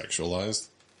over-sexualized.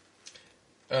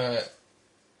 Yeah,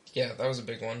 that was a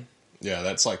big one. Yeah,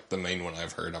 that's, like, the main one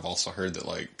I've heard. I've also heard that,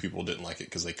 like, people didn't like it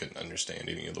because they couldn't understand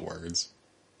any of the words.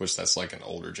 Which, that's, like, an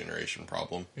older generation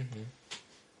problem. Mm-hmm.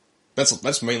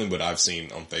 That's mainly what I've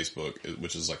seen on Facebook,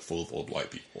 which is, like, full of old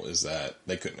white people, is that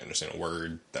they couldn't understand a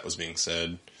word that was being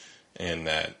said. And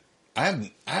that...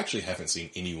 I actually haven't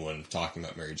seen anyone talking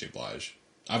about Mary J. Blige.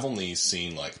 I've only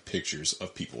seen, like, pictures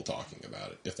of people talking about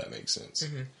it, if that makes sense.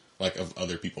 Mm-hmm. Like, of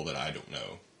other people that I don't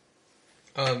know.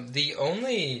 The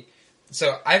only...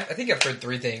 So, I think I've heard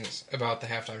 3 things about the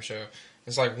halftime show.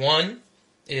 It's like, one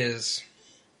is,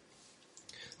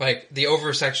 like, the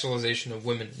over-sexualization of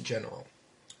women in general.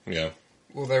 Yeah.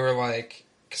 Well, they were like...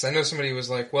 Because I know somebody was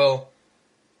like, well,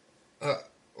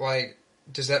 like,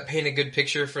 does that paint a good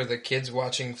picture for the kids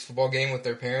watching football game with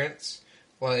their parents?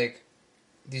 Like,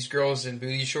 these girls in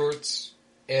booty shorts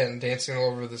and dancing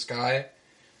all over this guy.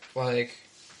 Like,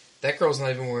 that girl's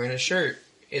not even wearing a shirt.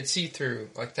 It's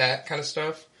see-through. Like, that kind of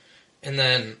stuff. And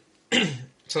then,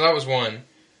 so that was one.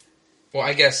 Well,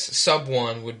 I guess sub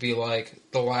one would be, like,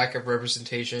 the lack of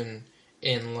representation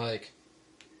in, like,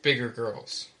 bigger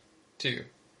girls, too.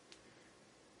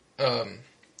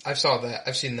 I've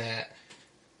seen that.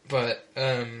 But,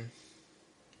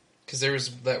 because there was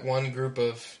that one group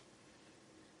of,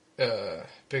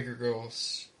 bigger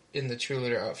girls in the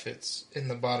cheerleader outfits in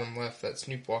the bottom left that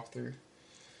Snoop walked through.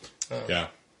 Yeah.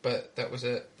 But that was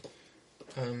it.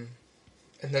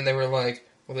 And then they were like,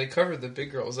 well, they covered the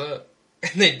big girls up.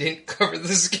 And they didn't cover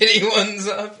the skinny ones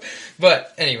up.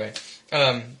 But anyway,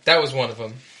 that was one of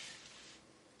them.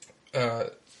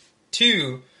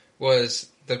 2 was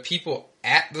the people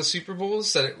at the Super Bowl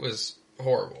said it was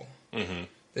horrible. Mm-hmm.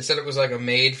 They said it was like a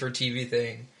made-for-TV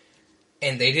thing.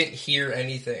 And they didn't hear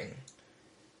anything.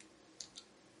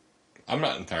 I'm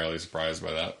not entirely surprised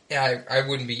by that. Yeah, I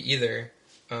wouldn't be either.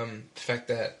 The fact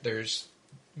that there's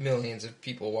millions of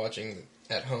people watching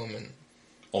at home and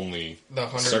only the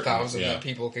 100,000 that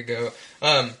people could go.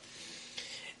 And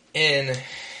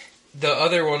the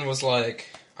other one was like,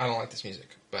 I don't like this music,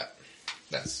 but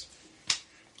that's...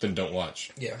 then don't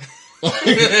watch. Yeah.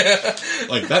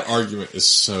 Like, that argument is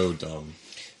so dumb.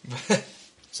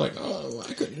 It's like, oh,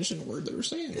 I couldn't understand a word they were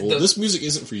saying. Well, this music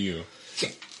isn't for you.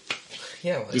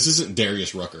 Yeah. Like, This isn't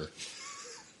Darius Rucker.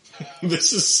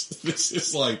 This is the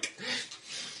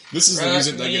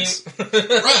music that gets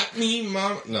rock me,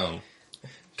 mama. No,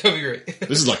 copyright.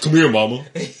 this is like, come here, mama.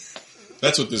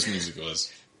 That's what this music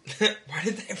was. Why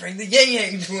did they bring the Yang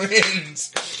Yang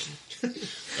twins? That'd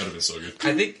have been so good.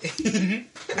 I think.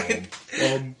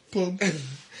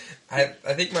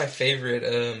 I think my favorite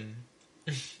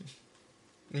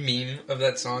meme of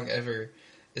that song ever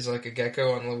is like a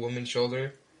gecko on a woman's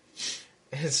shoulder.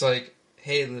 It's like,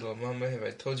 hey, little mama, have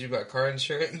I told you about car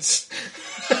insurance?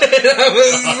 And I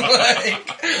was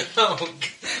like, oh,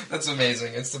 that's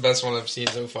amazing. It's the best one I've seen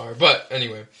so far. But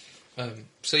anyway,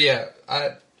 so yeah,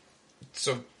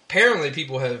 so apparently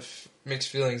people have mixed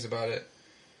feelings about it.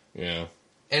 Yeah.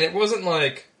 And it wasn't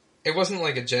like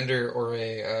a gender or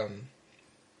a,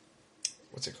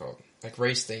 what's it called? Like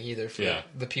race thing either for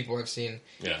the people I've seen.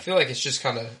 Yeah. I feel like it's just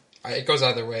kind of, it goes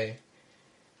either way.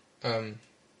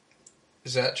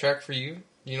 Is that track for you?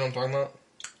 You know what I'm talking about?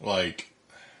 Like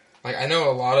I know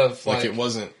a lot of like it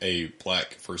wasn't a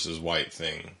black versus white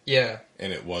thing. Yeah.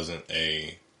 And it wasn't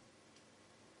a,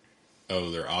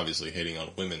 oh, they're obviously hating on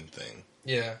women thing.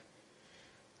 Yeah.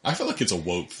 I feel like it's a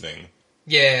woke thing.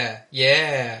 Yeah.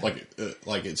 Yeah.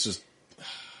 Like it's just,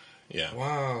 yeah.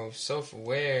 Wow,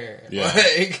 self-aware. Yeah.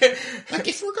 Like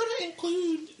if we're gonna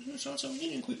include, so we need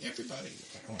to include everybody.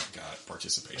 Oh my god,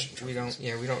 participation. We don't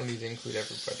need to include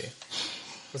everybody.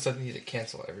 Let's not need to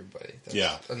cancel everybody.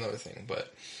 That's another thing,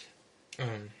 but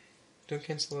don't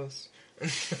cancel us.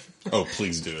 Oh,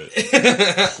 please do it. Please.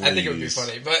 I think it would be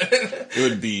funny, but it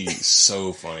would be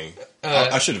so funny.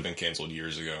 I should have been canceled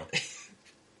years ago.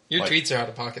 Your tweets are out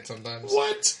of pocket sometimes.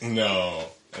 What? No,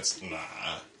 that's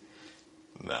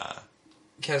nah.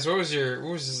 Kaz, what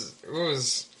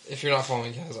was if you're not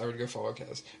following Kaz, I would go follow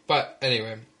Kaz. But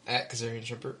anyway, at Kazarian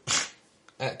Shrimper.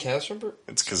 At Kaz Shrimper?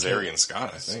 It's Kazarian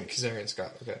Scott, I think. Kazarian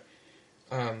Scott, okay.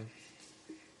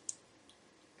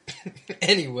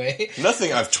 Anyway.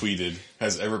 Nothing I've tweeted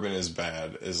has ever been as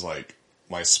bad as like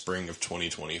my spring of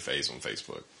 2020 phase on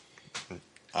Facebook.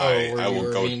 I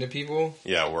will go mean to people?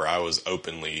 Yeah, where I was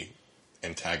openly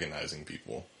antagonizing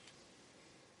people.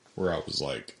 Where I was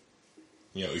like,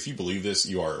 you know, if you believe this,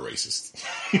 you are a racist.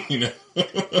 You know?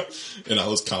 And I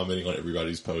was commenting on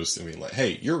everybody's posts and being like,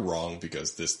 hey, you're wrong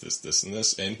because this, and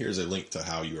this, and here's a link to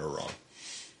how you are wrong.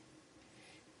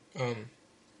 I'm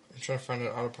trying to find an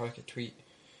out-of-pocket tweet.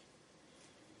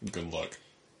 Good luck.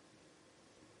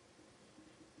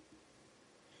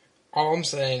 All I'm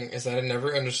saying is that I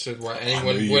never understood why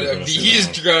anyone would abuse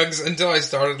drugs until I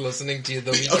started listening to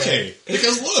The Weeknd. Okay,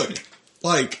 because look,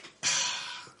 like,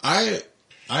 I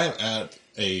am at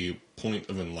a point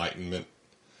of enlightenment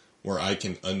where I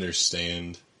can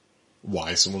understand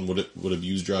why someone would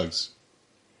abuse drugs.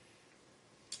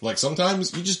 Like,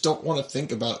 sometimes you just don't want to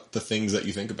think about the things that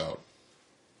you think about.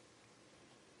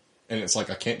 And it's like,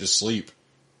 I can't just sleep.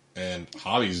 And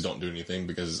hobbies don't do anything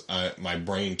because my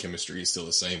brain chemistry is still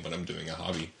the same when I'm doing a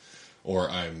hobby. Or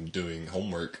I'm doing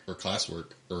homework or classwork.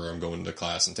 Or I'm going to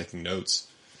class and taking notes.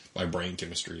 My brain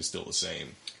chemistry is still the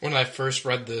same. When I first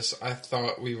read this, I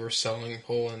thought we were selling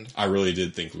Poland. I really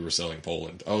did think we were selling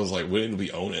Poland. I was like, when did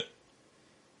we own it?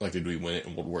 Like, did we win it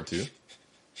in World War II?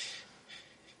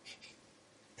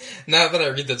 Now that I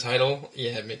read the title,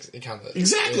 yeah, it kind of...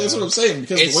 Exactly, that's what I'm saying,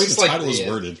 because the way the title is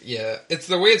worded. Yeah, it's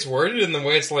the way it's worded and the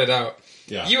way it's laid out.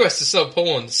 Yeah. U.S. to sell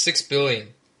Poland $6 billion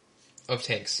of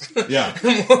tanks. Yeah.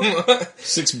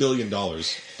 $6 billion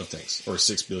of tanks. Or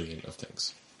 6 billion of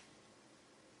tanks.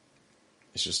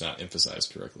 It's just not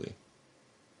emphasized correctly.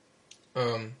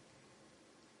 I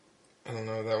don't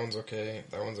know, that one's okay.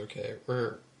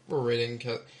 We're rating...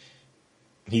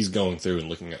 He's going through and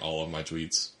looking at all of my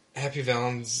tweets. Happy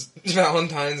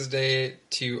Valentine's Day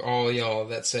to all y'all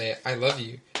that say, I love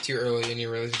you, too early in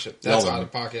your relationship. That's out of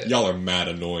pocket. Y'all are mad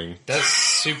annoying. That's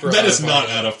super That is not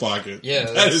out of pocket. Yeah.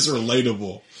 That is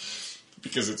relatable.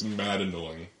 Because it's mad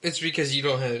annoying. It's because you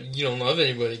don't love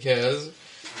anybody, Kaz.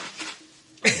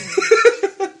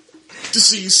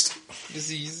 Deceased.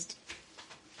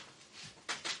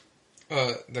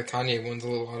 The Kanye one's a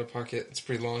little out of pocket. It's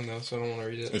pretty long though, so I don't want to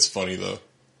read it. It's funny though.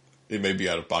 It may be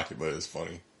out of pocket, but it's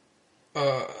funny.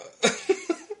 I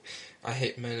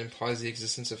hate men implies the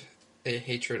existence of a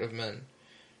hatred of men.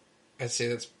 I'd say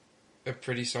that's a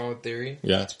pretty solid theory.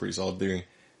 Yeah, it's a pretty solid theory.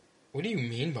 What do you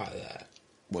mean by that?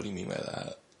 What do you mean by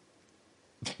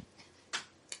that?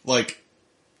 Like,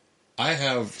 I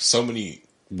have so many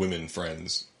women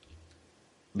friends.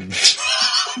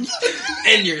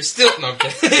 And you're still... No, I'm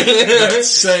kidding. that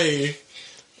say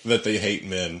that they hate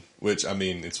men, which, I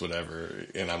mean, it's whatever.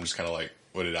 And I'm just kind of like,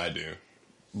 what did I do?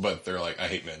 But they're like, I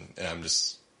hate men. And I'm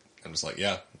just like,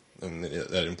 yeah. And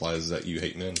that implies that you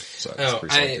hate men. So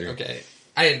okay.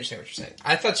 I understand what you're saying.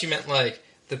 I thought you meant, like,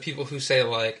 the people who say,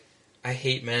 like, I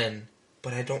hate men,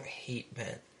 but I don't hate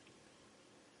men.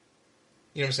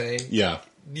 You know what I'm saying? Yeah.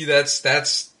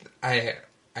 That's I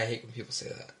hate when people say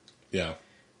that. Yeah.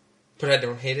 But I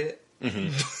don't hate it.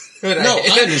 Mm-hmm.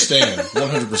 I understand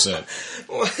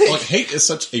 100%. Like, hate is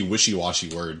such a wishy-washy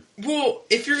word. Well,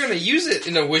 if you're gonna use it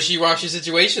in a wishy-washy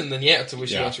situation, then yeah, it's a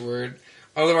wishy-washy word.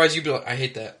 Otherwise, you'd be like, I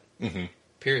hate that. Mm-hmm.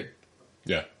 Period.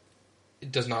 Yeah.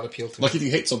 It does not appeal to me. Like, if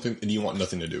you hate something and you want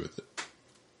nothing to do with it.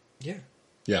 Yeah.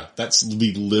 Yeah, that's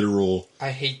the literal...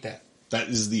 I hate that. That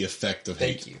is the effect of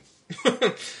hate. Thank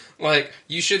you. Like,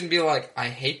 you shouldn't be like, I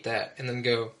hate that, and then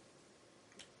go,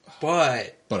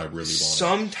 but I really want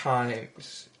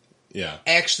sometimes, yeah.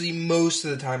 Actually, most of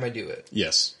the time I do it.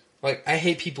 Yes. Like, I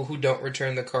hate people who don't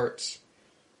return the carts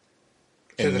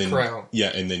to the crowd.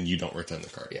 Yeah, and then you don't return the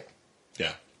cart. Yeah.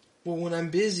 Yeah. Well, when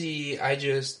I'm busy, I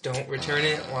just don't return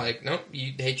it. Like, nope,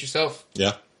 you hate yourself.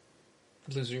 Yeah.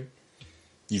 Loser.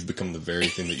 You've become the very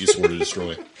thing that you swore to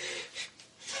destroy.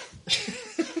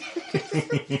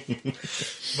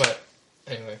 But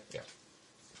anyway, yeah.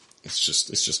 It's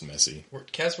just messy.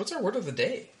 Cass, what's our word of the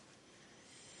day?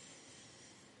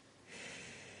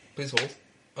 Please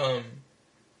hold.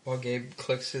 While Gabe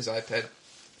clicks his iPad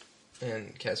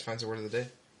and Cass finds the word of the day.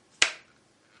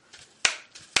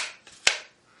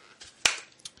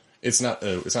 It's not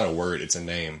a word, it's a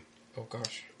name. Oh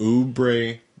gosh.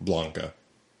 Ubre Blanca.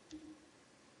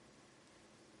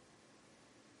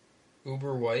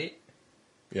 Uber white?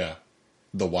 Yeah.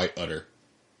 The white udder.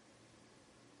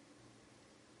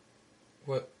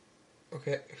 What?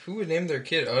 Okay, who would name their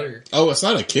kid Udder? Oh, it's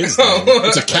not a kid's name.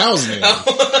 It's a cow's name.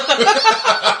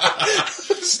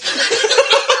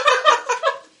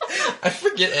 I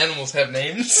forget animals have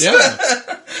names. Yeah.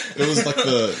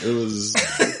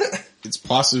 It's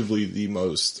possibly the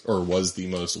most, or was the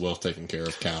most well taken care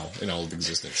of cow in all of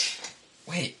existence.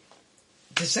 Wait,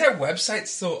 is that website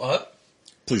still up?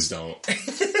 Please don't.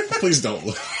 Please don't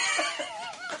look.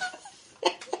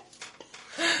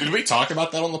 Did we talk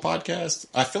about that on the podcast?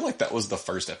 I feel like that was the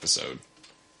first episode.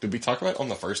 Did we talk about it on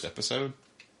the first episode?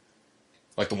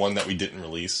 Like the one that we didn't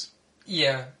release?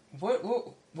 Yeah. What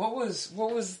was...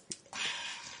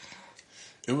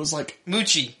 It was like...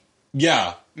 Moochie.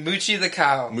 Yeah. Moochie the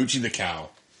cow. Moochie the cow.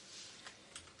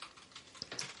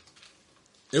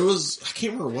 It was... I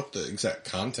can't remember what the exact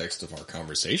context of our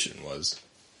conversation was.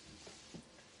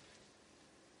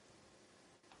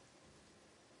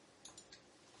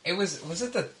 It was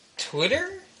it the Twitter?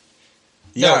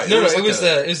 Yeah, No, it was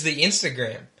the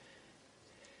Instagram.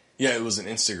 Yeah, it was an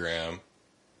Instagram.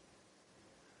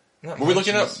 Not Were we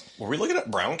looking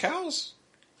up brown cows?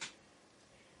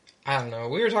 I don't know.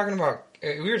 We were talking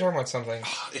about something.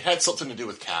 It had something to do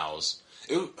with cows.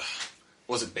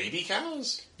 Was it baby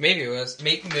cows? Maybe it was.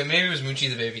 Maybe it was Moochie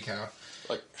the baby cow.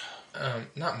 Like,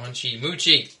 not Munchie,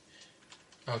 Moochie.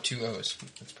 Oh, 2 O's.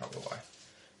 That's probably why.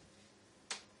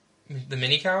 The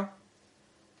mini cow?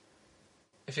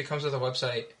 If it comes with a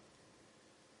website.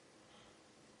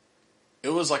 It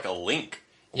was like a link,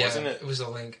 wasn't it? It was a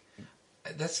link.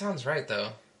 That sounds right, though.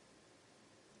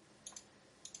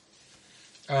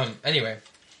 Anyway.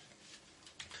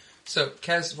 So,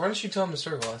 Kaz, why don't you tell him the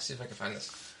story while I see if I can find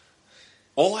this.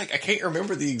 Well, like, I can't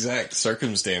remember the exact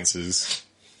circumstances.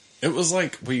 It was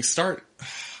like,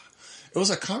 it was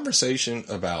a conversation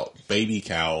about baby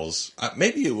cows.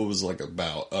 Maybe it was like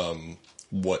about,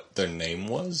 what their name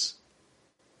was.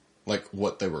 Like,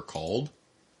 what they were called.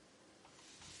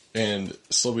 And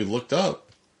so we looked up,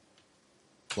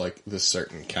 like, this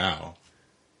certain cow.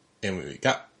 And we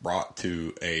got brought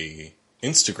to a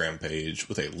Instagram page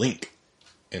with a link.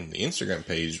 And the Instagram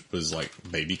page was, like,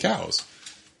 baby cows.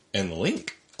 And the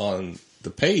link on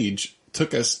the page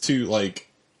took us to, like,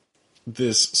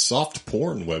 this soft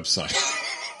porn website.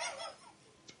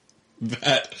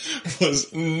 That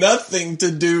was nothing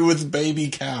to do with baby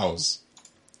cows.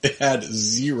 It had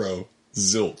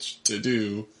zilch to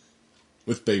do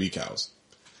with baby cows.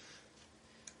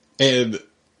 And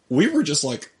we were just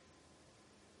like,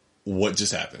 what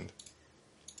just happened?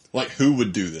 Like, who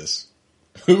would do this?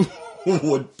 Who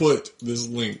would put this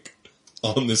link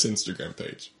on this Instagram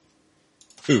page?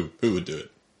 Who would do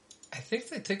it? I think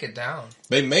they took it down.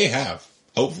 They may have,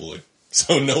 hopefully.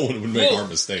 So no one would make our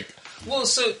mistake. Well,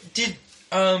 so did,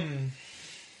 we'll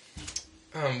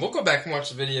go back and watch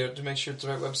the video to make sure it's the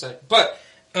right website. But,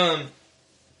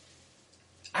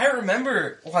 I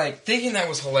remember, like, thinking that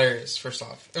was hilarious, first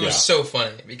off. It was so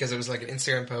funny, because it was, like, an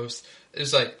Instagram post. It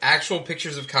was, like, actual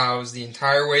pictures of cows the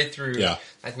entire way through. Yeah.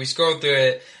 Like, we scrolled through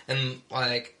it, and,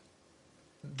 like,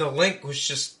 the link was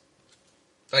just,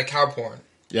 like, cow porn.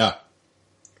 Yeah.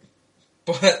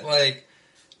 But, like,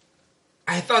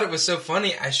 I thought it was so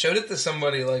funny. I showed it to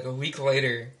somebody, like, a week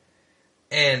later,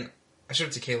 and I showed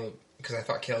it to Caleb, because I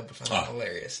thought Caleb would find it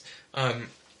hilarious.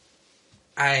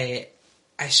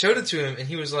 I showed it to him, and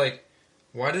he was like,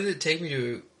 why did it take me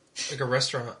to, like, a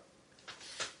restaurant?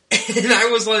 And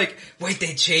I was like, wait,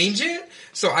 they change it?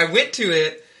 So I went to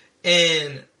it,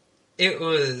 and it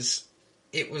was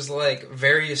like,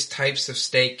 various types of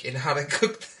steak and how to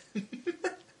cook them.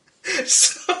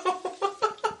 So...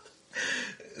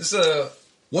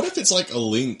 What if it's like a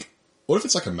link? What if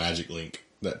it's like a magic link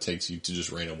that takes you to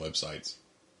just random websites?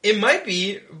 It might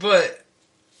be, but,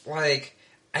 like...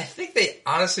 I think they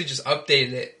honestly just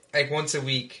updated it, like, once a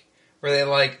week, where they,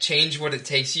 like, change what it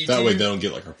takes you to. That way they don't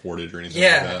get, like, reported or anything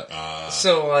like that?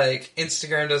 So, like,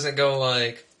 Instagram doesn't go,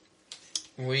 like,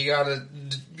 well, you gotta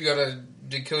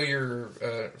kill your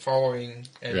following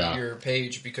and your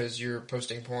page because you're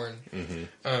posting porn.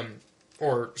 Mm-hmm.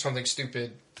 Or something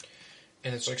stupid,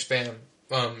 and it's, like, spam.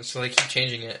 So they keep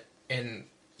changing it, and...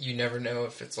 You never know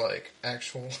if it's, like,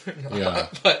 actual or not. Yeah.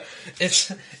 But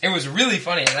it was really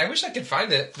funny, and I wish I could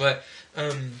find it, but,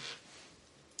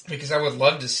 because I would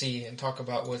love to see and talk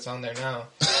about what's on there now.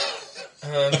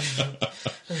 I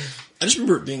just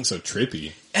remember it being so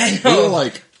trippy. I know. We were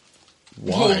like,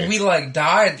 why? Well, we, like,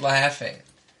 died laughing.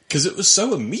 Because it was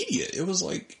so immediate. It was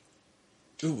like...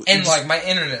 And, like, my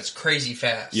internet's crazy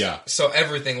fast. Yeah. So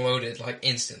everything loaded, like,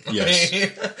 instantly. Yes.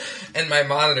 And my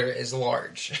monitor is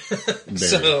large. Very.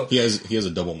 So... He has a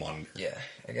double monitor. Yeah.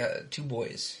 I got 2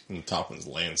 boys. And the top one's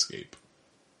landscape.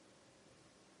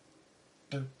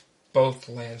 They're both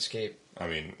landscape. I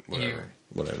mean, whatever.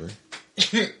 Whatever.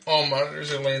 All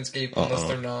monitors are landscape unless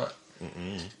they're not.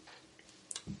 Mm-mm.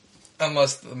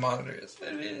 Unless the monitor is.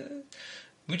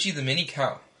 Moochie the Mini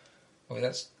Cow. Oh,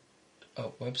 that's...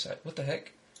 Oh, website. What the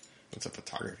heck? It's a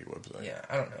photography website. Yeah,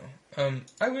 I don't know.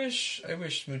 I wish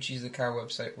Moochie's the Cow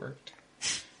website worked.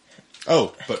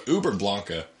 Oh, but Uber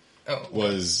Blanca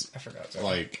was, I forgot.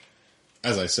 like,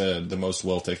 as I said, the most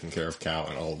well taken care of cow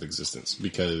in all of existence.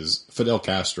 Because Fidel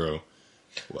Castro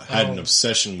had an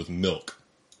obsession with milk.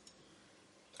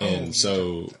 And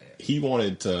so he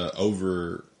wanted to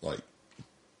overhaul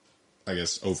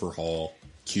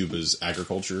Cuba's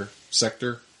agriculture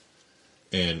sector.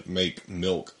 And make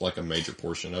milk like a major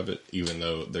portion of it, even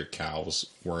though their cows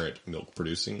weren't milk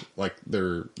producing. Like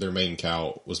their main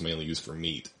cow was mainly used for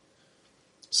meat,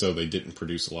 so they didn't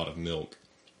produce a lot of milk.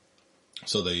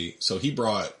 So he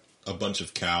brought a bunch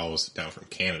of cows down from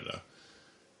Canada,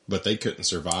 but they couldn't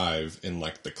survive in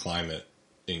like the climate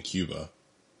in Cuba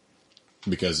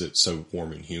because it's so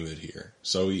warm and humid here.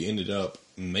 So he ended up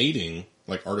mating,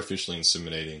 like artificially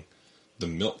inseminating, the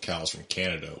milk cows from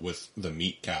Canada with the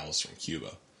meat cows from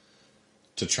Cuba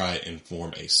to try and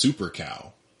form a super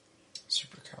cow.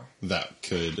 Super cow. That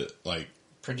could, like,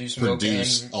 produce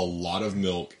a lot of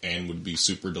milk and would be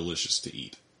super delicious to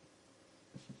eat.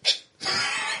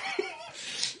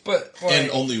 But, like,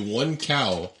 and only one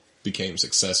cow became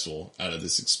successful out of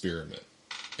this experiment.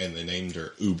 And they named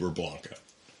her Uber Blanca.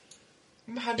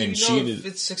 How do you know if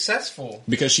it's successful?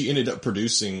 Because she ended up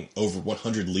producing over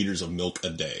 100 liters of milk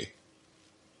a day.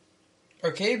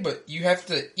 Okay, but you have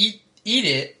to eat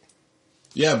it.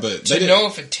 Yeah, but to know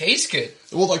if it tastes good.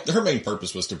 Well, like her main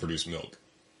purpose was to produce milk.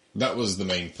 That was the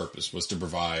main purpose, was to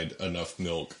provide enough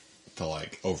milk to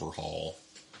like overhaul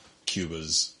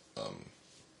Cuba's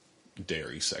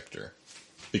dairy sector.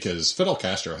 Because Fidel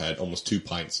Castro had almost 2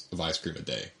 pints of ice cream a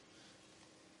day.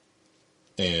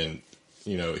 And,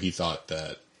 you know, he thought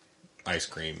that ice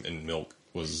cream and milk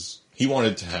was... He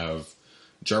wanted to have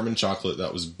German chocolate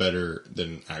that was better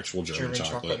than actual German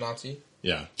chocolate. Nazi?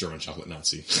 Yeah, German chocolate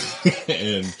Nazi.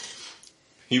 And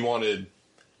he wanted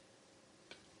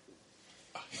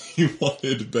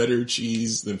better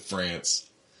cheese than France,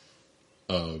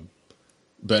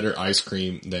 better ice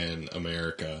cream than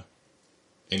America,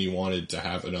 and he wanted to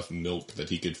have enough milk that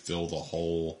he could fill the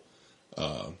whole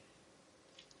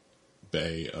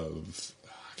bay of...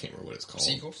 I can't remember what it's called.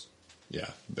 Seagulls? Yeah,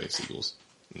 Bay Seagulls.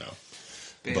 No.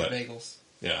 Bay of Bagels.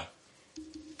 Yeah.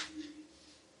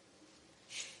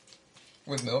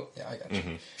 With milk? Yeah, I got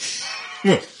you.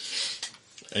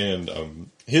 Mm-hmm. And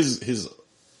his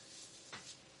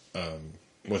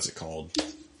what's it called?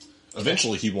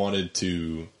 Eventually he wanted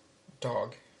to...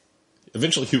 Dog.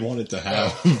 Eventually he wanted to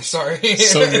have... Sorry.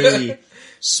 so many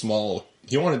small...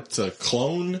 He wanted to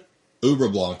clone Uber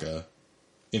Blanca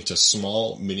into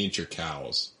small miniature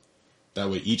cows. That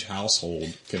way each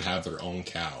household can have their own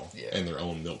cow and their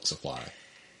own milk supply.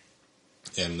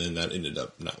 And then that ended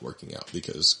up not working out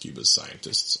because Cuba's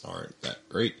scientists aren't that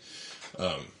great.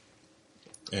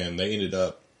 And they ended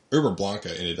up, Uber Blanca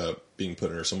ended up being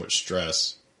put under so much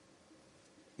stress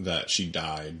that she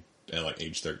died at like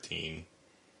age 13.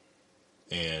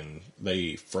 And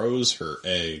they froze her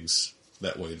eggs.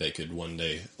 That way they could one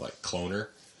day like clone her.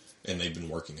 And they've been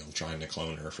working on trying to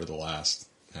clone her for the last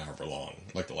however long,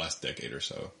 like the last decade or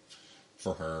so,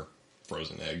 for her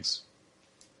frozen eggs.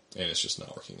 And it's just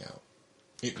not working out.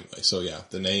 Anyway, so yeah,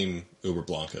 the name Uber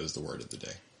Blanca is the word of the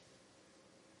day.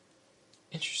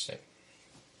 Interesting.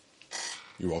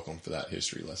 You're welcome for that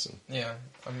history lesson. Yeah.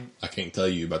 I can't tell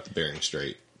you about the Bering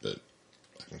Strait, but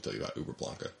I can tell you about Uber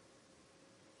Blanca.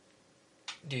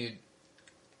 Dude,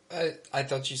 I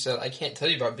thought you said, I can't tell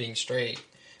you about being straight.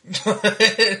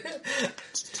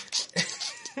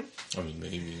 I mean,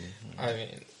 maybe. I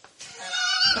mean...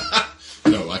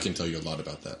 No, I can tell you a lot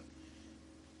about that.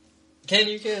 Can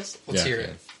you, Kiss? Let's hear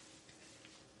it.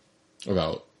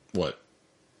 About what?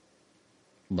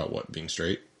 About what? Being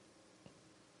straight?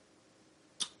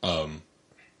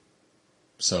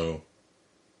 So...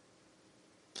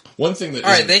 One thing that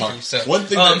All right, thank you. So, one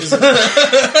thing that isn't...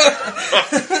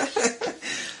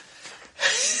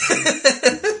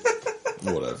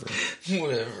 Whatever.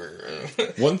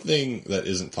 One thing that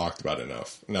isn't talked about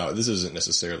enough. Now, this isn't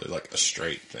necessarily like a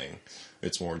straight thing.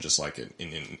 It's more just like an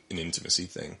intimacy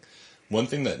thing. One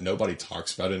thing that nobody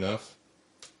talks about enough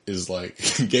is like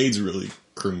Gade's really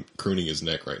crooning his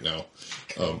neck right now.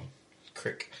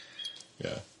 Crick.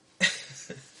 Yeah.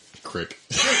 Crick.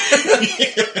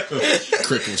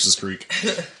 Crick versus Creek.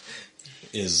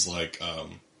 Is like,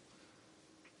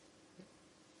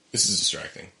 this is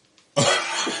distracting.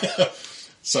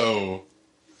 So,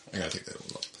 I gotta take that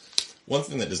one off. One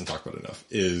thing that doesn't talk about enough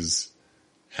is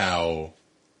how,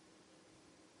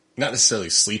 not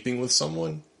necessarily sleeping with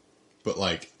someone, but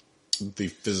like the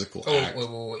physical act.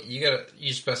 Wait.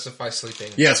 You specify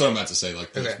sleeping. Yeah, that's what I'm about to say.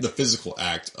 Like the physical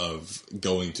act of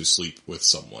going to sleep with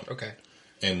someone. Okay.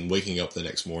 And waking up the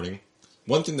next morning.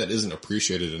 One thing that isn't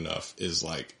appreciated enough is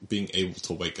like being able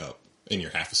to wake up and you're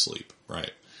half asleep,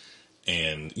 right?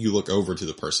 And you look over to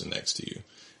the person next to you.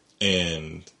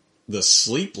 And the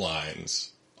sleep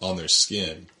lines on their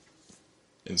skin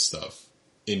and stuff,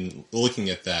 in looking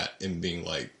at that and being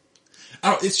like,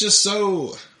 oh, it's just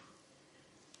so,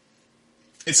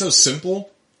 it's so simple,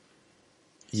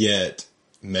 yet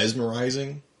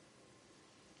mesmerizing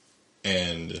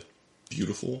and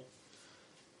beautiful.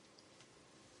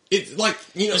 It like,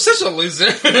 you know, you're such a loser.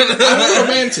 I'm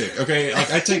romantic, okay?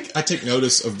 Like I take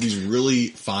notice of these really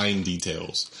fine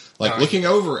details. Like looking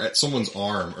over at someone's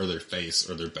arm or their face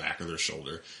or their back or their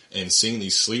shoulder and seeing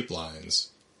these sleep lines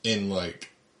and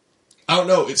like, I don't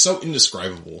know, it's so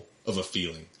indescribable of a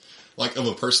feeling. Like of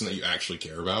a person that you actually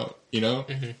care about, you know?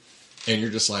 Mm-hmm. And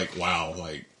you're just like, wow,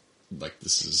 like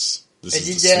this is the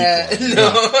sleep line.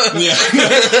 No. Yeah.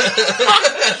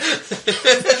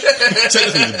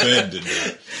 Technically the bed did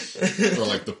that. Or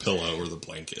like the pillow or the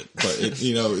blanket. But it,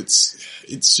 you know, it's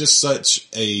just such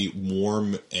a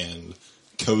warm and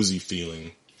cozy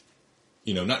feeling.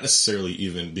 You know, not necessarily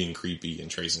even being creepy and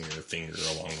tracing your finger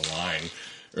along the line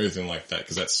or anything like that,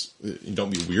 because that's,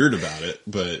 don't be weird about it,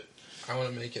 but I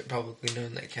want to make it publicly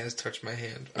known that Kaz touched my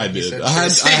hand. I did. I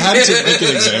had to make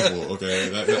an example, okay?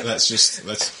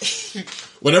 That's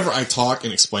whenever I talk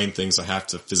and explain things, I have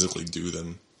to physically do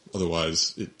them.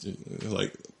 Otherwise,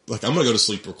 like I'm gonna go to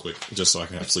sleep real quick just so I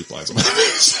can have sleep lines on my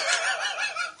face.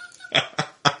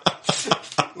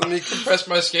 Let me compress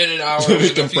my skin in an hour. Let me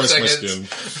compress my skin.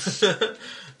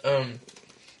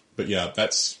 But yeah,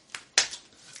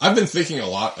 I've been thinking a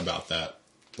lot about that,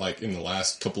 like in the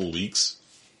last couple of weeks,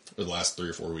 or the last 3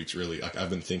 or 4 weeks, really. Like I've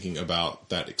been thinking about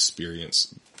that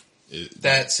experience.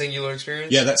 That singular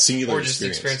experience? Yeah, that singular experience. Or just the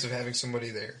experience of having somebody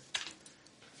there.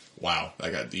 Wow,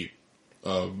 that got deep.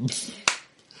 I'm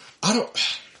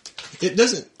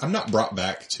not brought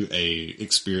back to a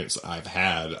experience that I've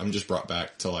had. I'm just brought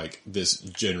back to like this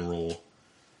general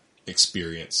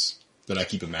experience that I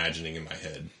keep imagining in my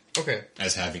head. Okay.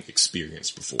 As having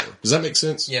experienced before. Does that make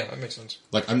sense? Yeah, that makes sense.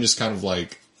 Like, I'm just kind of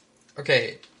like...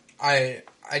 Okay, I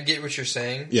get what you're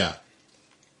saying. Yeah.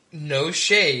 No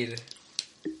shade,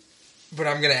 but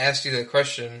I'm going to ask you the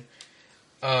question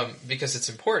because it's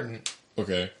important.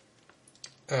 Okay.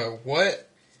 What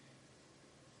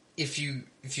if you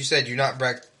said you're not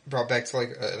brought back to like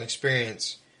an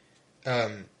experience?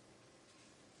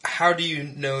 How do you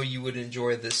know you would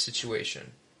enjoy this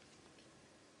situation?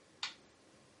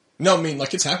 No, I mean,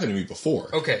 like, it's happened to me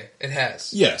before. Okay, it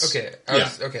has. Yes. Okay. Yeah.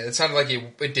 Okay, it sounded like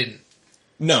it didn't.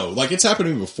 No, like, it's happened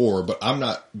to me before, but I'm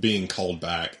not being called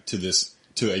back to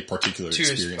a particular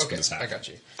experience when this happened. I got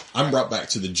you. I'm brought back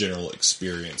to the general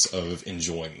experience of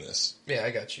enjoying this. Yeah,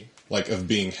 I got you. Like, of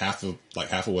being half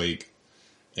awake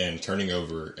and turning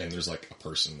over, and there's, like, a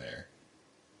person there.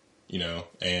 You know?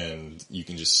 And you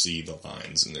can just see the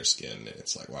lines in their skin, and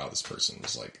it's like, wow, this person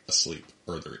is, like, asleep.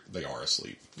 Or they are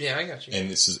asleep. Yeah, I got you.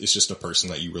 And it's just a person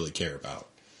that you really care about.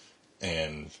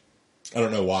 And I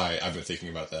don't know why I've been thinking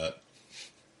about that.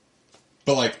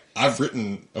 But, like, I'm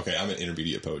in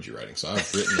intermediate poetry writing, so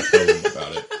I've written a poem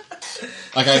about it.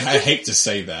 Like, I hate to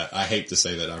say that. I hate to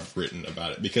say that I've written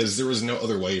about it, because there was no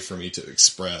other way for me to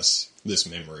express this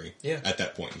memory at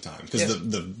that point in time. Because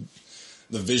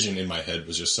the vision in my head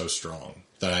was just so strong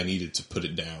that I needed to put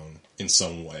it down in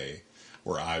some way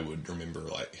where I would remember,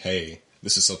 like, hey,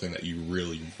 this is something that you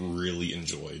really, really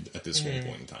enjoyed at this one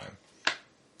point in time.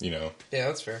 You know? Yeah,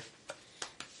 that's fair.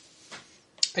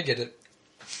 I get it.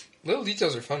 Little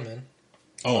details are fun, man.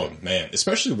 Oh, man.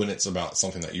 Especially when it's about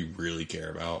something that you really care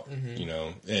about, you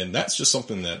know? And that's just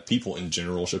something that people in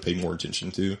general should pay more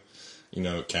attention to. You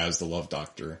know, Kaz the Love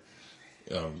Doctor.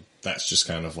 That's just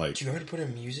kind of like... Do you know how to put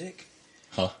in music?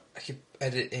 Huh? I could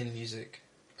edit in music.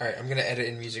 Alright, I'm gonna edit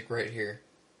in music right here.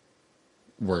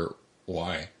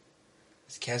 Why?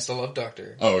 It's Kaz the Love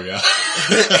Doctor. Oh, yeah.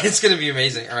 It's gonna be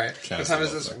amazing. Alright. What time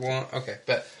is this? Doctor. One. Okay,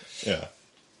 bet. Yeah.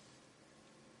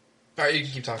 Alright, you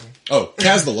can keep talking. Oh,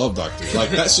 Kaz the Love Doctor.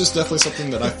 Like, that's just definitely something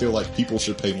that I feel like people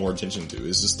should pay more attention to,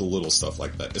 is just the little stuff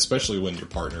like that. Especially when your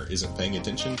partner isn't paying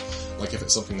attention. Like, if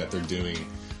it's something that they're doing,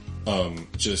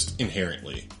 just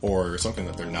inherently, or something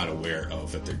that they're not aware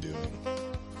of that they're doing.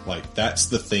 Like, that's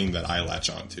the thing that I latch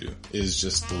onto, is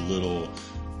just the little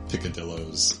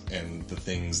picadillos and the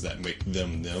things that make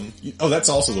them them. Oh, that's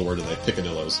also the word of that,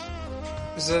 picadillos.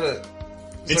 Is that a...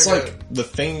 It's like the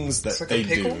things that like they a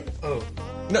pickle? do. Oh.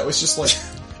 No, it's just like,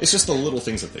 it's just the little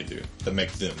things that they do that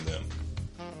make them them.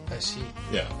 I see.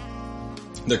 Yeah.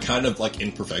 They're kind of like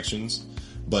imperfections,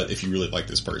 but if you really like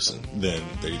this person, then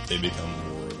they become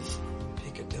more of...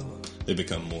 Picadillo. They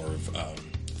become more of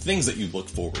things that you look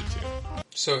forward to.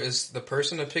 So is the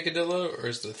person a picadillo, or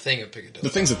is the thing a picadillo? The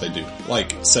things that they do.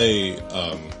 Like, say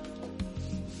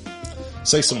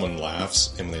someone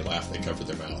laughs, and when they laugh, they cover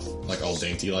their mouth. Like, all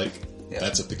dainty-like. Yeah.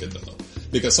 That's a picadillo.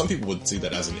 Because some people would see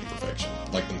that as an imperfection.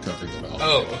 Like them covering their mouth.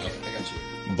 Oh, okay. I got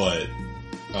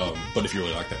you. But if you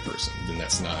really like that person, then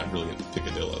that's not really a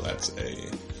picadillo.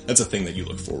 That's a thing that you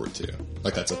look forward to.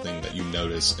 Like, that's a thing that you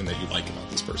notice and that you like about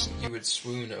this person. You would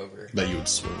swoon over. That you would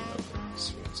swoon over.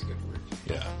 Swoon's a good word.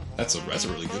 Yeah. That's a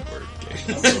really good word,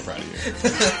 Gabe. I'm so proud of you.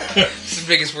 It's the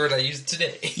biggest word I used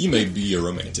today. You may be a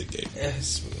romantic, Gabe. Yeah,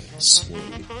 swoon.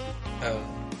 Swoon.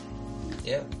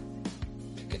 Yeah.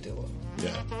 Picadillo.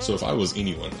 Yeah. So if I was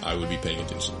anyone, I would be paying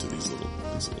attention to these little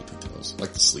details.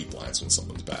 Like the sleep lines when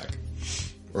someone's back.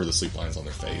 Or the sleep lines on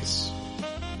their face.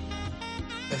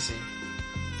 I see.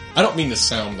 I don't mean to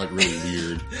sound like really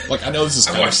weird. Like, I know this is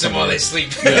kind I watch them while they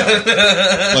sleep.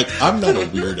 Yeah. Like, I'm not a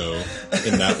weirdo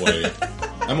in that way.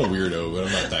 I'm a weirdo, but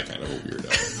I'm not that kind of a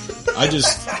weirdo.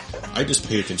 I just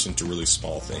pay attention to really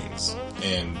small things.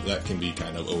 And that can be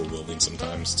kind of overwhelming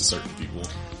sometimes to certain people.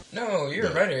 No, you're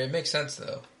a writer. It makes sense,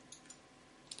 though.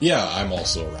 Yeah, I'm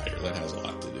also a writer. That has a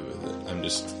lot to do with it.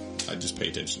 I just pay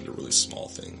attention to really small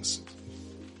things.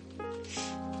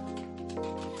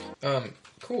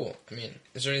 Cool. I mean,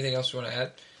 is there anything else you want to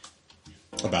add?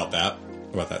 About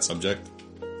that subject?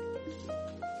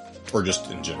 Or just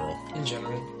in general? In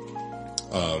general.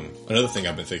 Another thing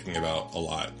I've been thinking about a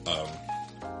lot,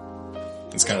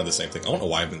 it's kind of the same thing. I don't know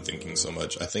why I've been thinking so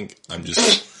much. I think I'm just,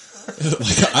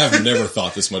 like, I've never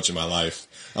thought this much in my life.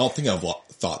 I don't think I've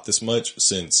thought this much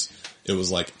since it was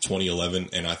like 2011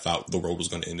 and I thought the world was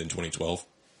going to end in 2012.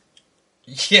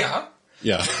 Yeah?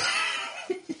 Yeah.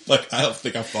 Like, I don't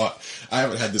think I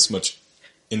haven't had this much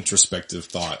introspective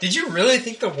thought. Did you really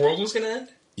think the world was going to end?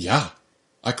 Yeah.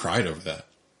 I cried over that.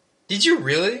 Did you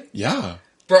really? Yeah.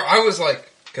 Bro, I was like,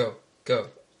 go.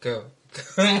 like,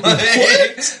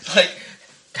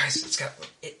 guys, it's got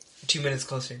 2 minutes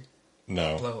closer.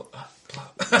 No. Blow up.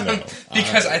 No.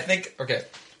 Because I think, okay,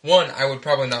 one, I would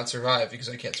probably not survive because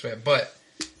I can't swim, but...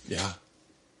 Yeah.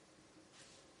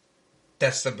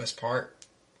 That's the best part.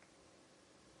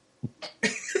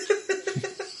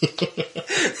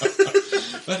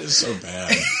 That is so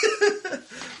bad.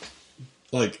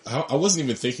 Like, I wasn't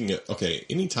even thinking it. Okay,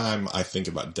 anytime I think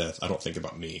about death, I don't think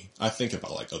about me. I think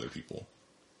about, like, other people.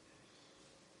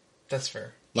 That's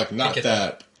fair. Like, not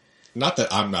that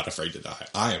I'm not afraid to die.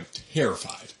 I am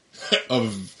terrified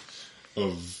of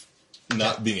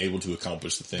not being able to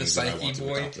accomplish the things that I Psyche want to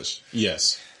boy? accomplish.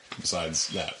 Yes. Besides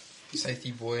that.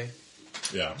 Scythe boy.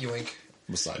 Yeah. Yoink.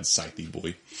 Besides Scythe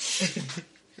boy.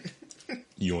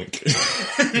 Yoink.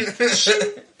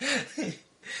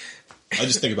 I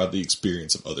just think about the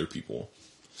experience of other people.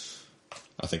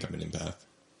 I think I'm an empath.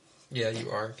 Yeah,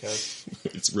 you are, Kev.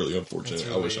 It's really unfortunate.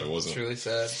 It's I wish I wasn't. It's really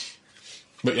sad.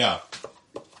 But yeah,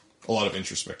 a lot of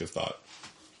introspective thought.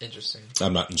 Interesting.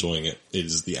 I'm not enjoying it. It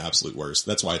is the absolute worst.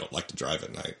 That's why I don't like to drive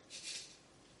at night.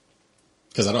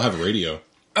 Because I don't have a radio.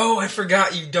 Oh, I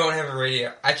forgot you don't have a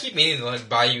radio. I keep meaning to like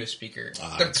buy you a speaker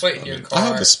to put in your car. I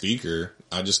have a speaker.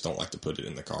 I just don't like to put it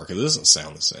in the car because it doesn't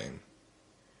sound the same.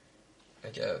 I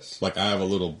guess. Like I have a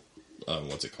little,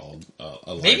 what's it called?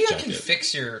 A life Maybe I jacket. can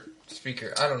fix your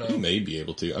speaker. I don't know. You may be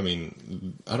able to. I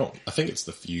mean, I think it's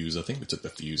the fuse. I think we took the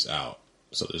fuse out,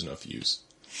 so there's no fuse.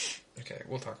 Okay,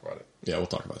 we'll talk about it. Yeah, we'll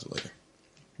talk about it later.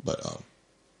 But all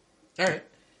right.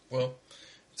 Well,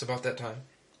 it's about that time.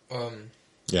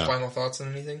 yeah. Final thoughts on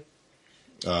anything?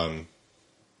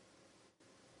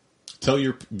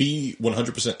 Be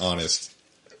 100% honest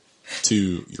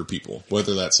to your people,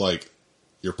 whether that's like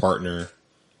your partner,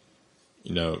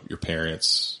 your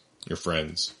parents, your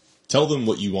friends. Tell them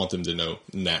what you want them to know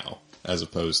now, as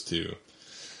opposed to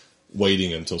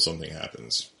waiting until something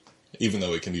happens, even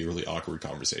though it can be a really awkward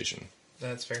conversation.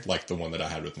 That's fair. Like the one that I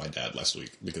had with my dad last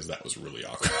week, because that was really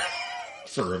awkward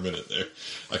for a minute there.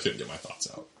 I couldn't get my thoughts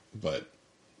out, but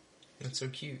that's so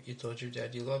cute. You told your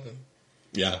dad you love him.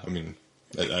 yeah, I mean,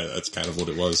 that's kind of what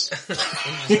it was.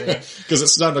 Interesting. Because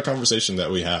it's not a conversation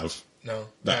that we have. No.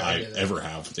 That I ever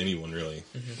have with anyone, really.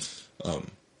 Mm-hmm.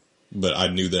 But I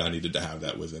knew that I needed to have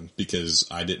that with him because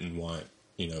I didn't want,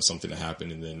 something to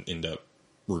happen and then end up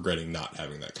regretting not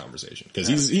having that conversation. Because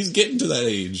he's getting to that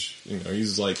age.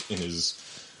 He's like in his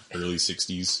early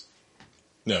 60s.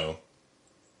 No.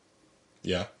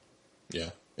 Yeah.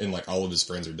 Yeah. And like all of his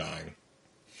friends are dying.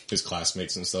 His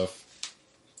classmates and stuff.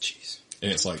 Jeez.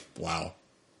 And it's like, wow.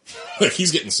 Like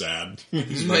he's getting sad.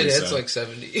 He's My really dad's sad. like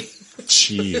 70.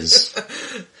 Jeez.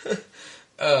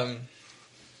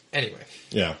 Anyway.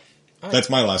 Yeah. That's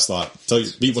my last thought.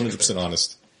 Be 100%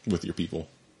 honest with your people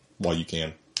while you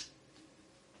can.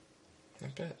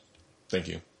 Not bad. Thank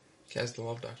you. Kaz the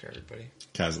Love Doctor, everybody.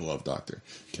 Kaz the Love Doctor.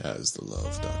 Kaz the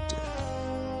Love Doctor.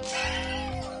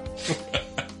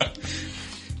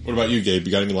 What about you, Gabe?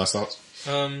 You got any last thoughts?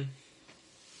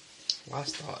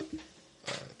 Last thought.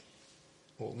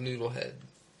 Noodle head.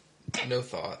 No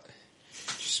thought.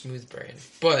 Smooth brain.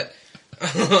 But,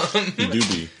 He do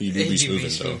be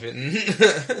smoothing,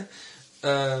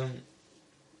 though.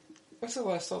 What's the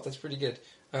last thought? That's pretty good.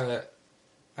 I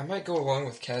might go along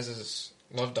with Kaz's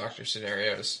Love Doctor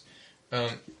scenarios.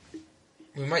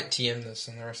 We might TM this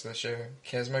in the rest of the show.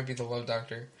 Kaz might be the Love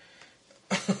Doctor.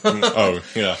 Oh,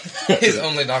 yeah. His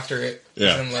only doctorate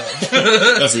is in love.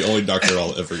 That's the only doctor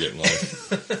I'll ever get in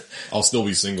life. I'll still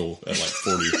be single at like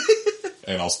 40,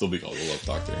 and I'll still be called the Love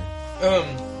Doctor.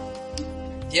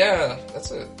 Yeah,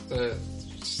 that's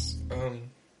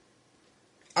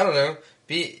I don't know.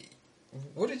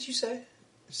 What did you say?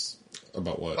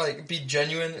 About what? Like, be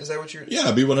genuine? Is that what you're...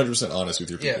 Yeah, be 100% honest with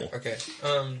your people. Yeah, okay.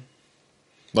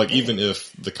 Like, even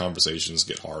if the conversations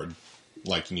get hard,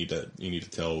 like, you need to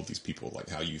tell these people, like,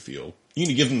 how you feel. You need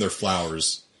to give them their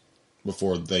flowers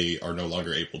before they are no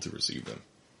longer able to receive them.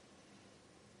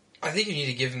 I think you need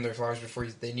to give them their flowers before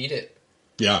they need it.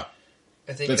 Yeah.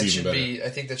 I think That's that even should better. be. I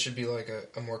think that should be like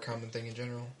a more common thing in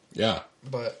general. Yeah.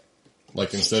 But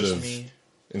Like, instead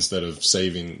just of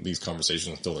saving these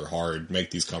conversations until they're hard,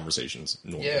 make these conversations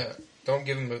normal. yeah, don't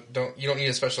give them. You don't need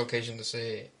a special occasion to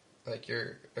say like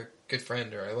you're a good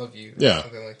friend or I love you. Or Yeah.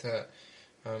 something like that.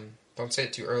 Don't say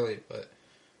it too early, but.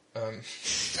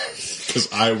 Because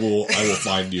I will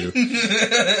find you.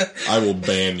 I will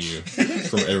ban you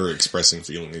from ever expressing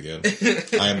feeling again.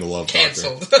 I am the Love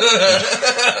Cancelled. Doctor.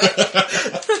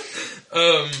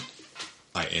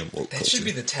 I am woke That culture. should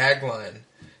be the tagline.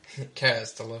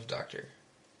 Kaz, the Love Doctor.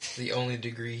 The only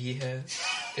degree he has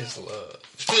is love.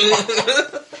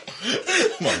 Oh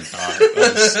my god,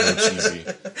 that is so cheesy. I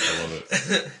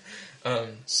love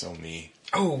it. So me.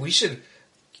 Oh, we should...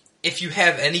 If you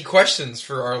have any questions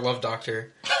for our Love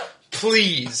Doctor,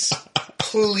 please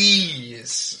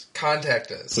contact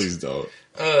us. Please don't.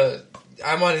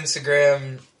 I'm on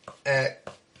Instagram at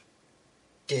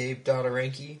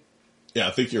Gabe.Aranki, Yeah,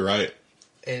 I think you're right.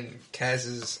 and Kaz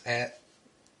is at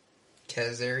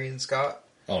Kazarian Scott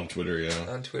On Twitter, yeah.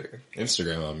 on Twitter.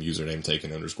 Instagram, I'm username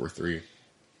taken _3.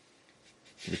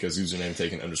 Because username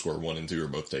taken _1 and 2 are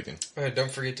both taken. Don't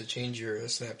forget to change your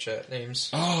Snapchat names.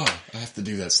 Oh, I have to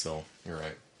do that still. You're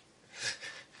right.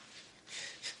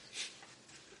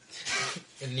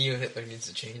 And Neo Hitler needs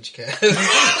to change, Kev.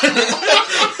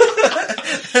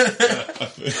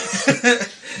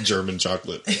 German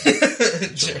chocolate.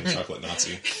 German chocolate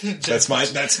Nazi. That's my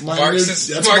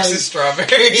Marxist strawberry.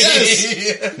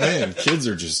 Yes! Man, kids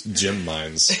are just gem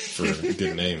mines for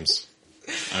good names.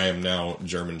 I am now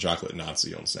German chocolate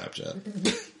Nazi on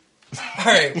Snapchat.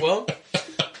 Alright, well,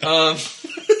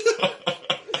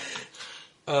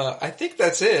 I think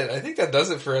that's it. I think that does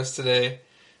it for us today.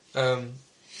 What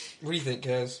do you think,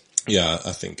 guys? Yeah,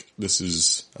 I think this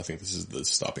is the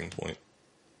stopping point.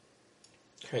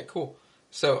 Alright, cool.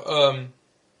 So,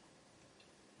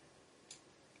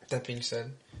 that being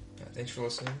said, thanks for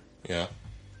listening. Yeah.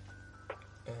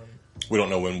 We don't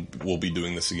know when we'll be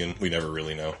doing this again. We never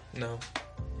really know. No.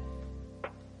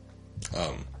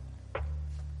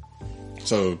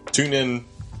 So tune in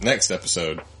next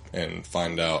episode and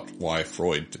find out why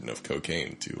Freud didn't have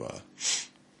cocaine to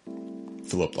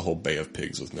fill up the whole Bay of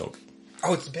Pigs with milk.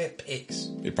 Oh, it's the Bay of Pigs.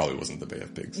 It probably wasn't the Bay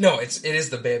of Pigs. No, it is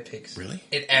the Bay of Pigs. Really?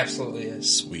 It absolutely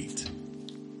is. Sweet.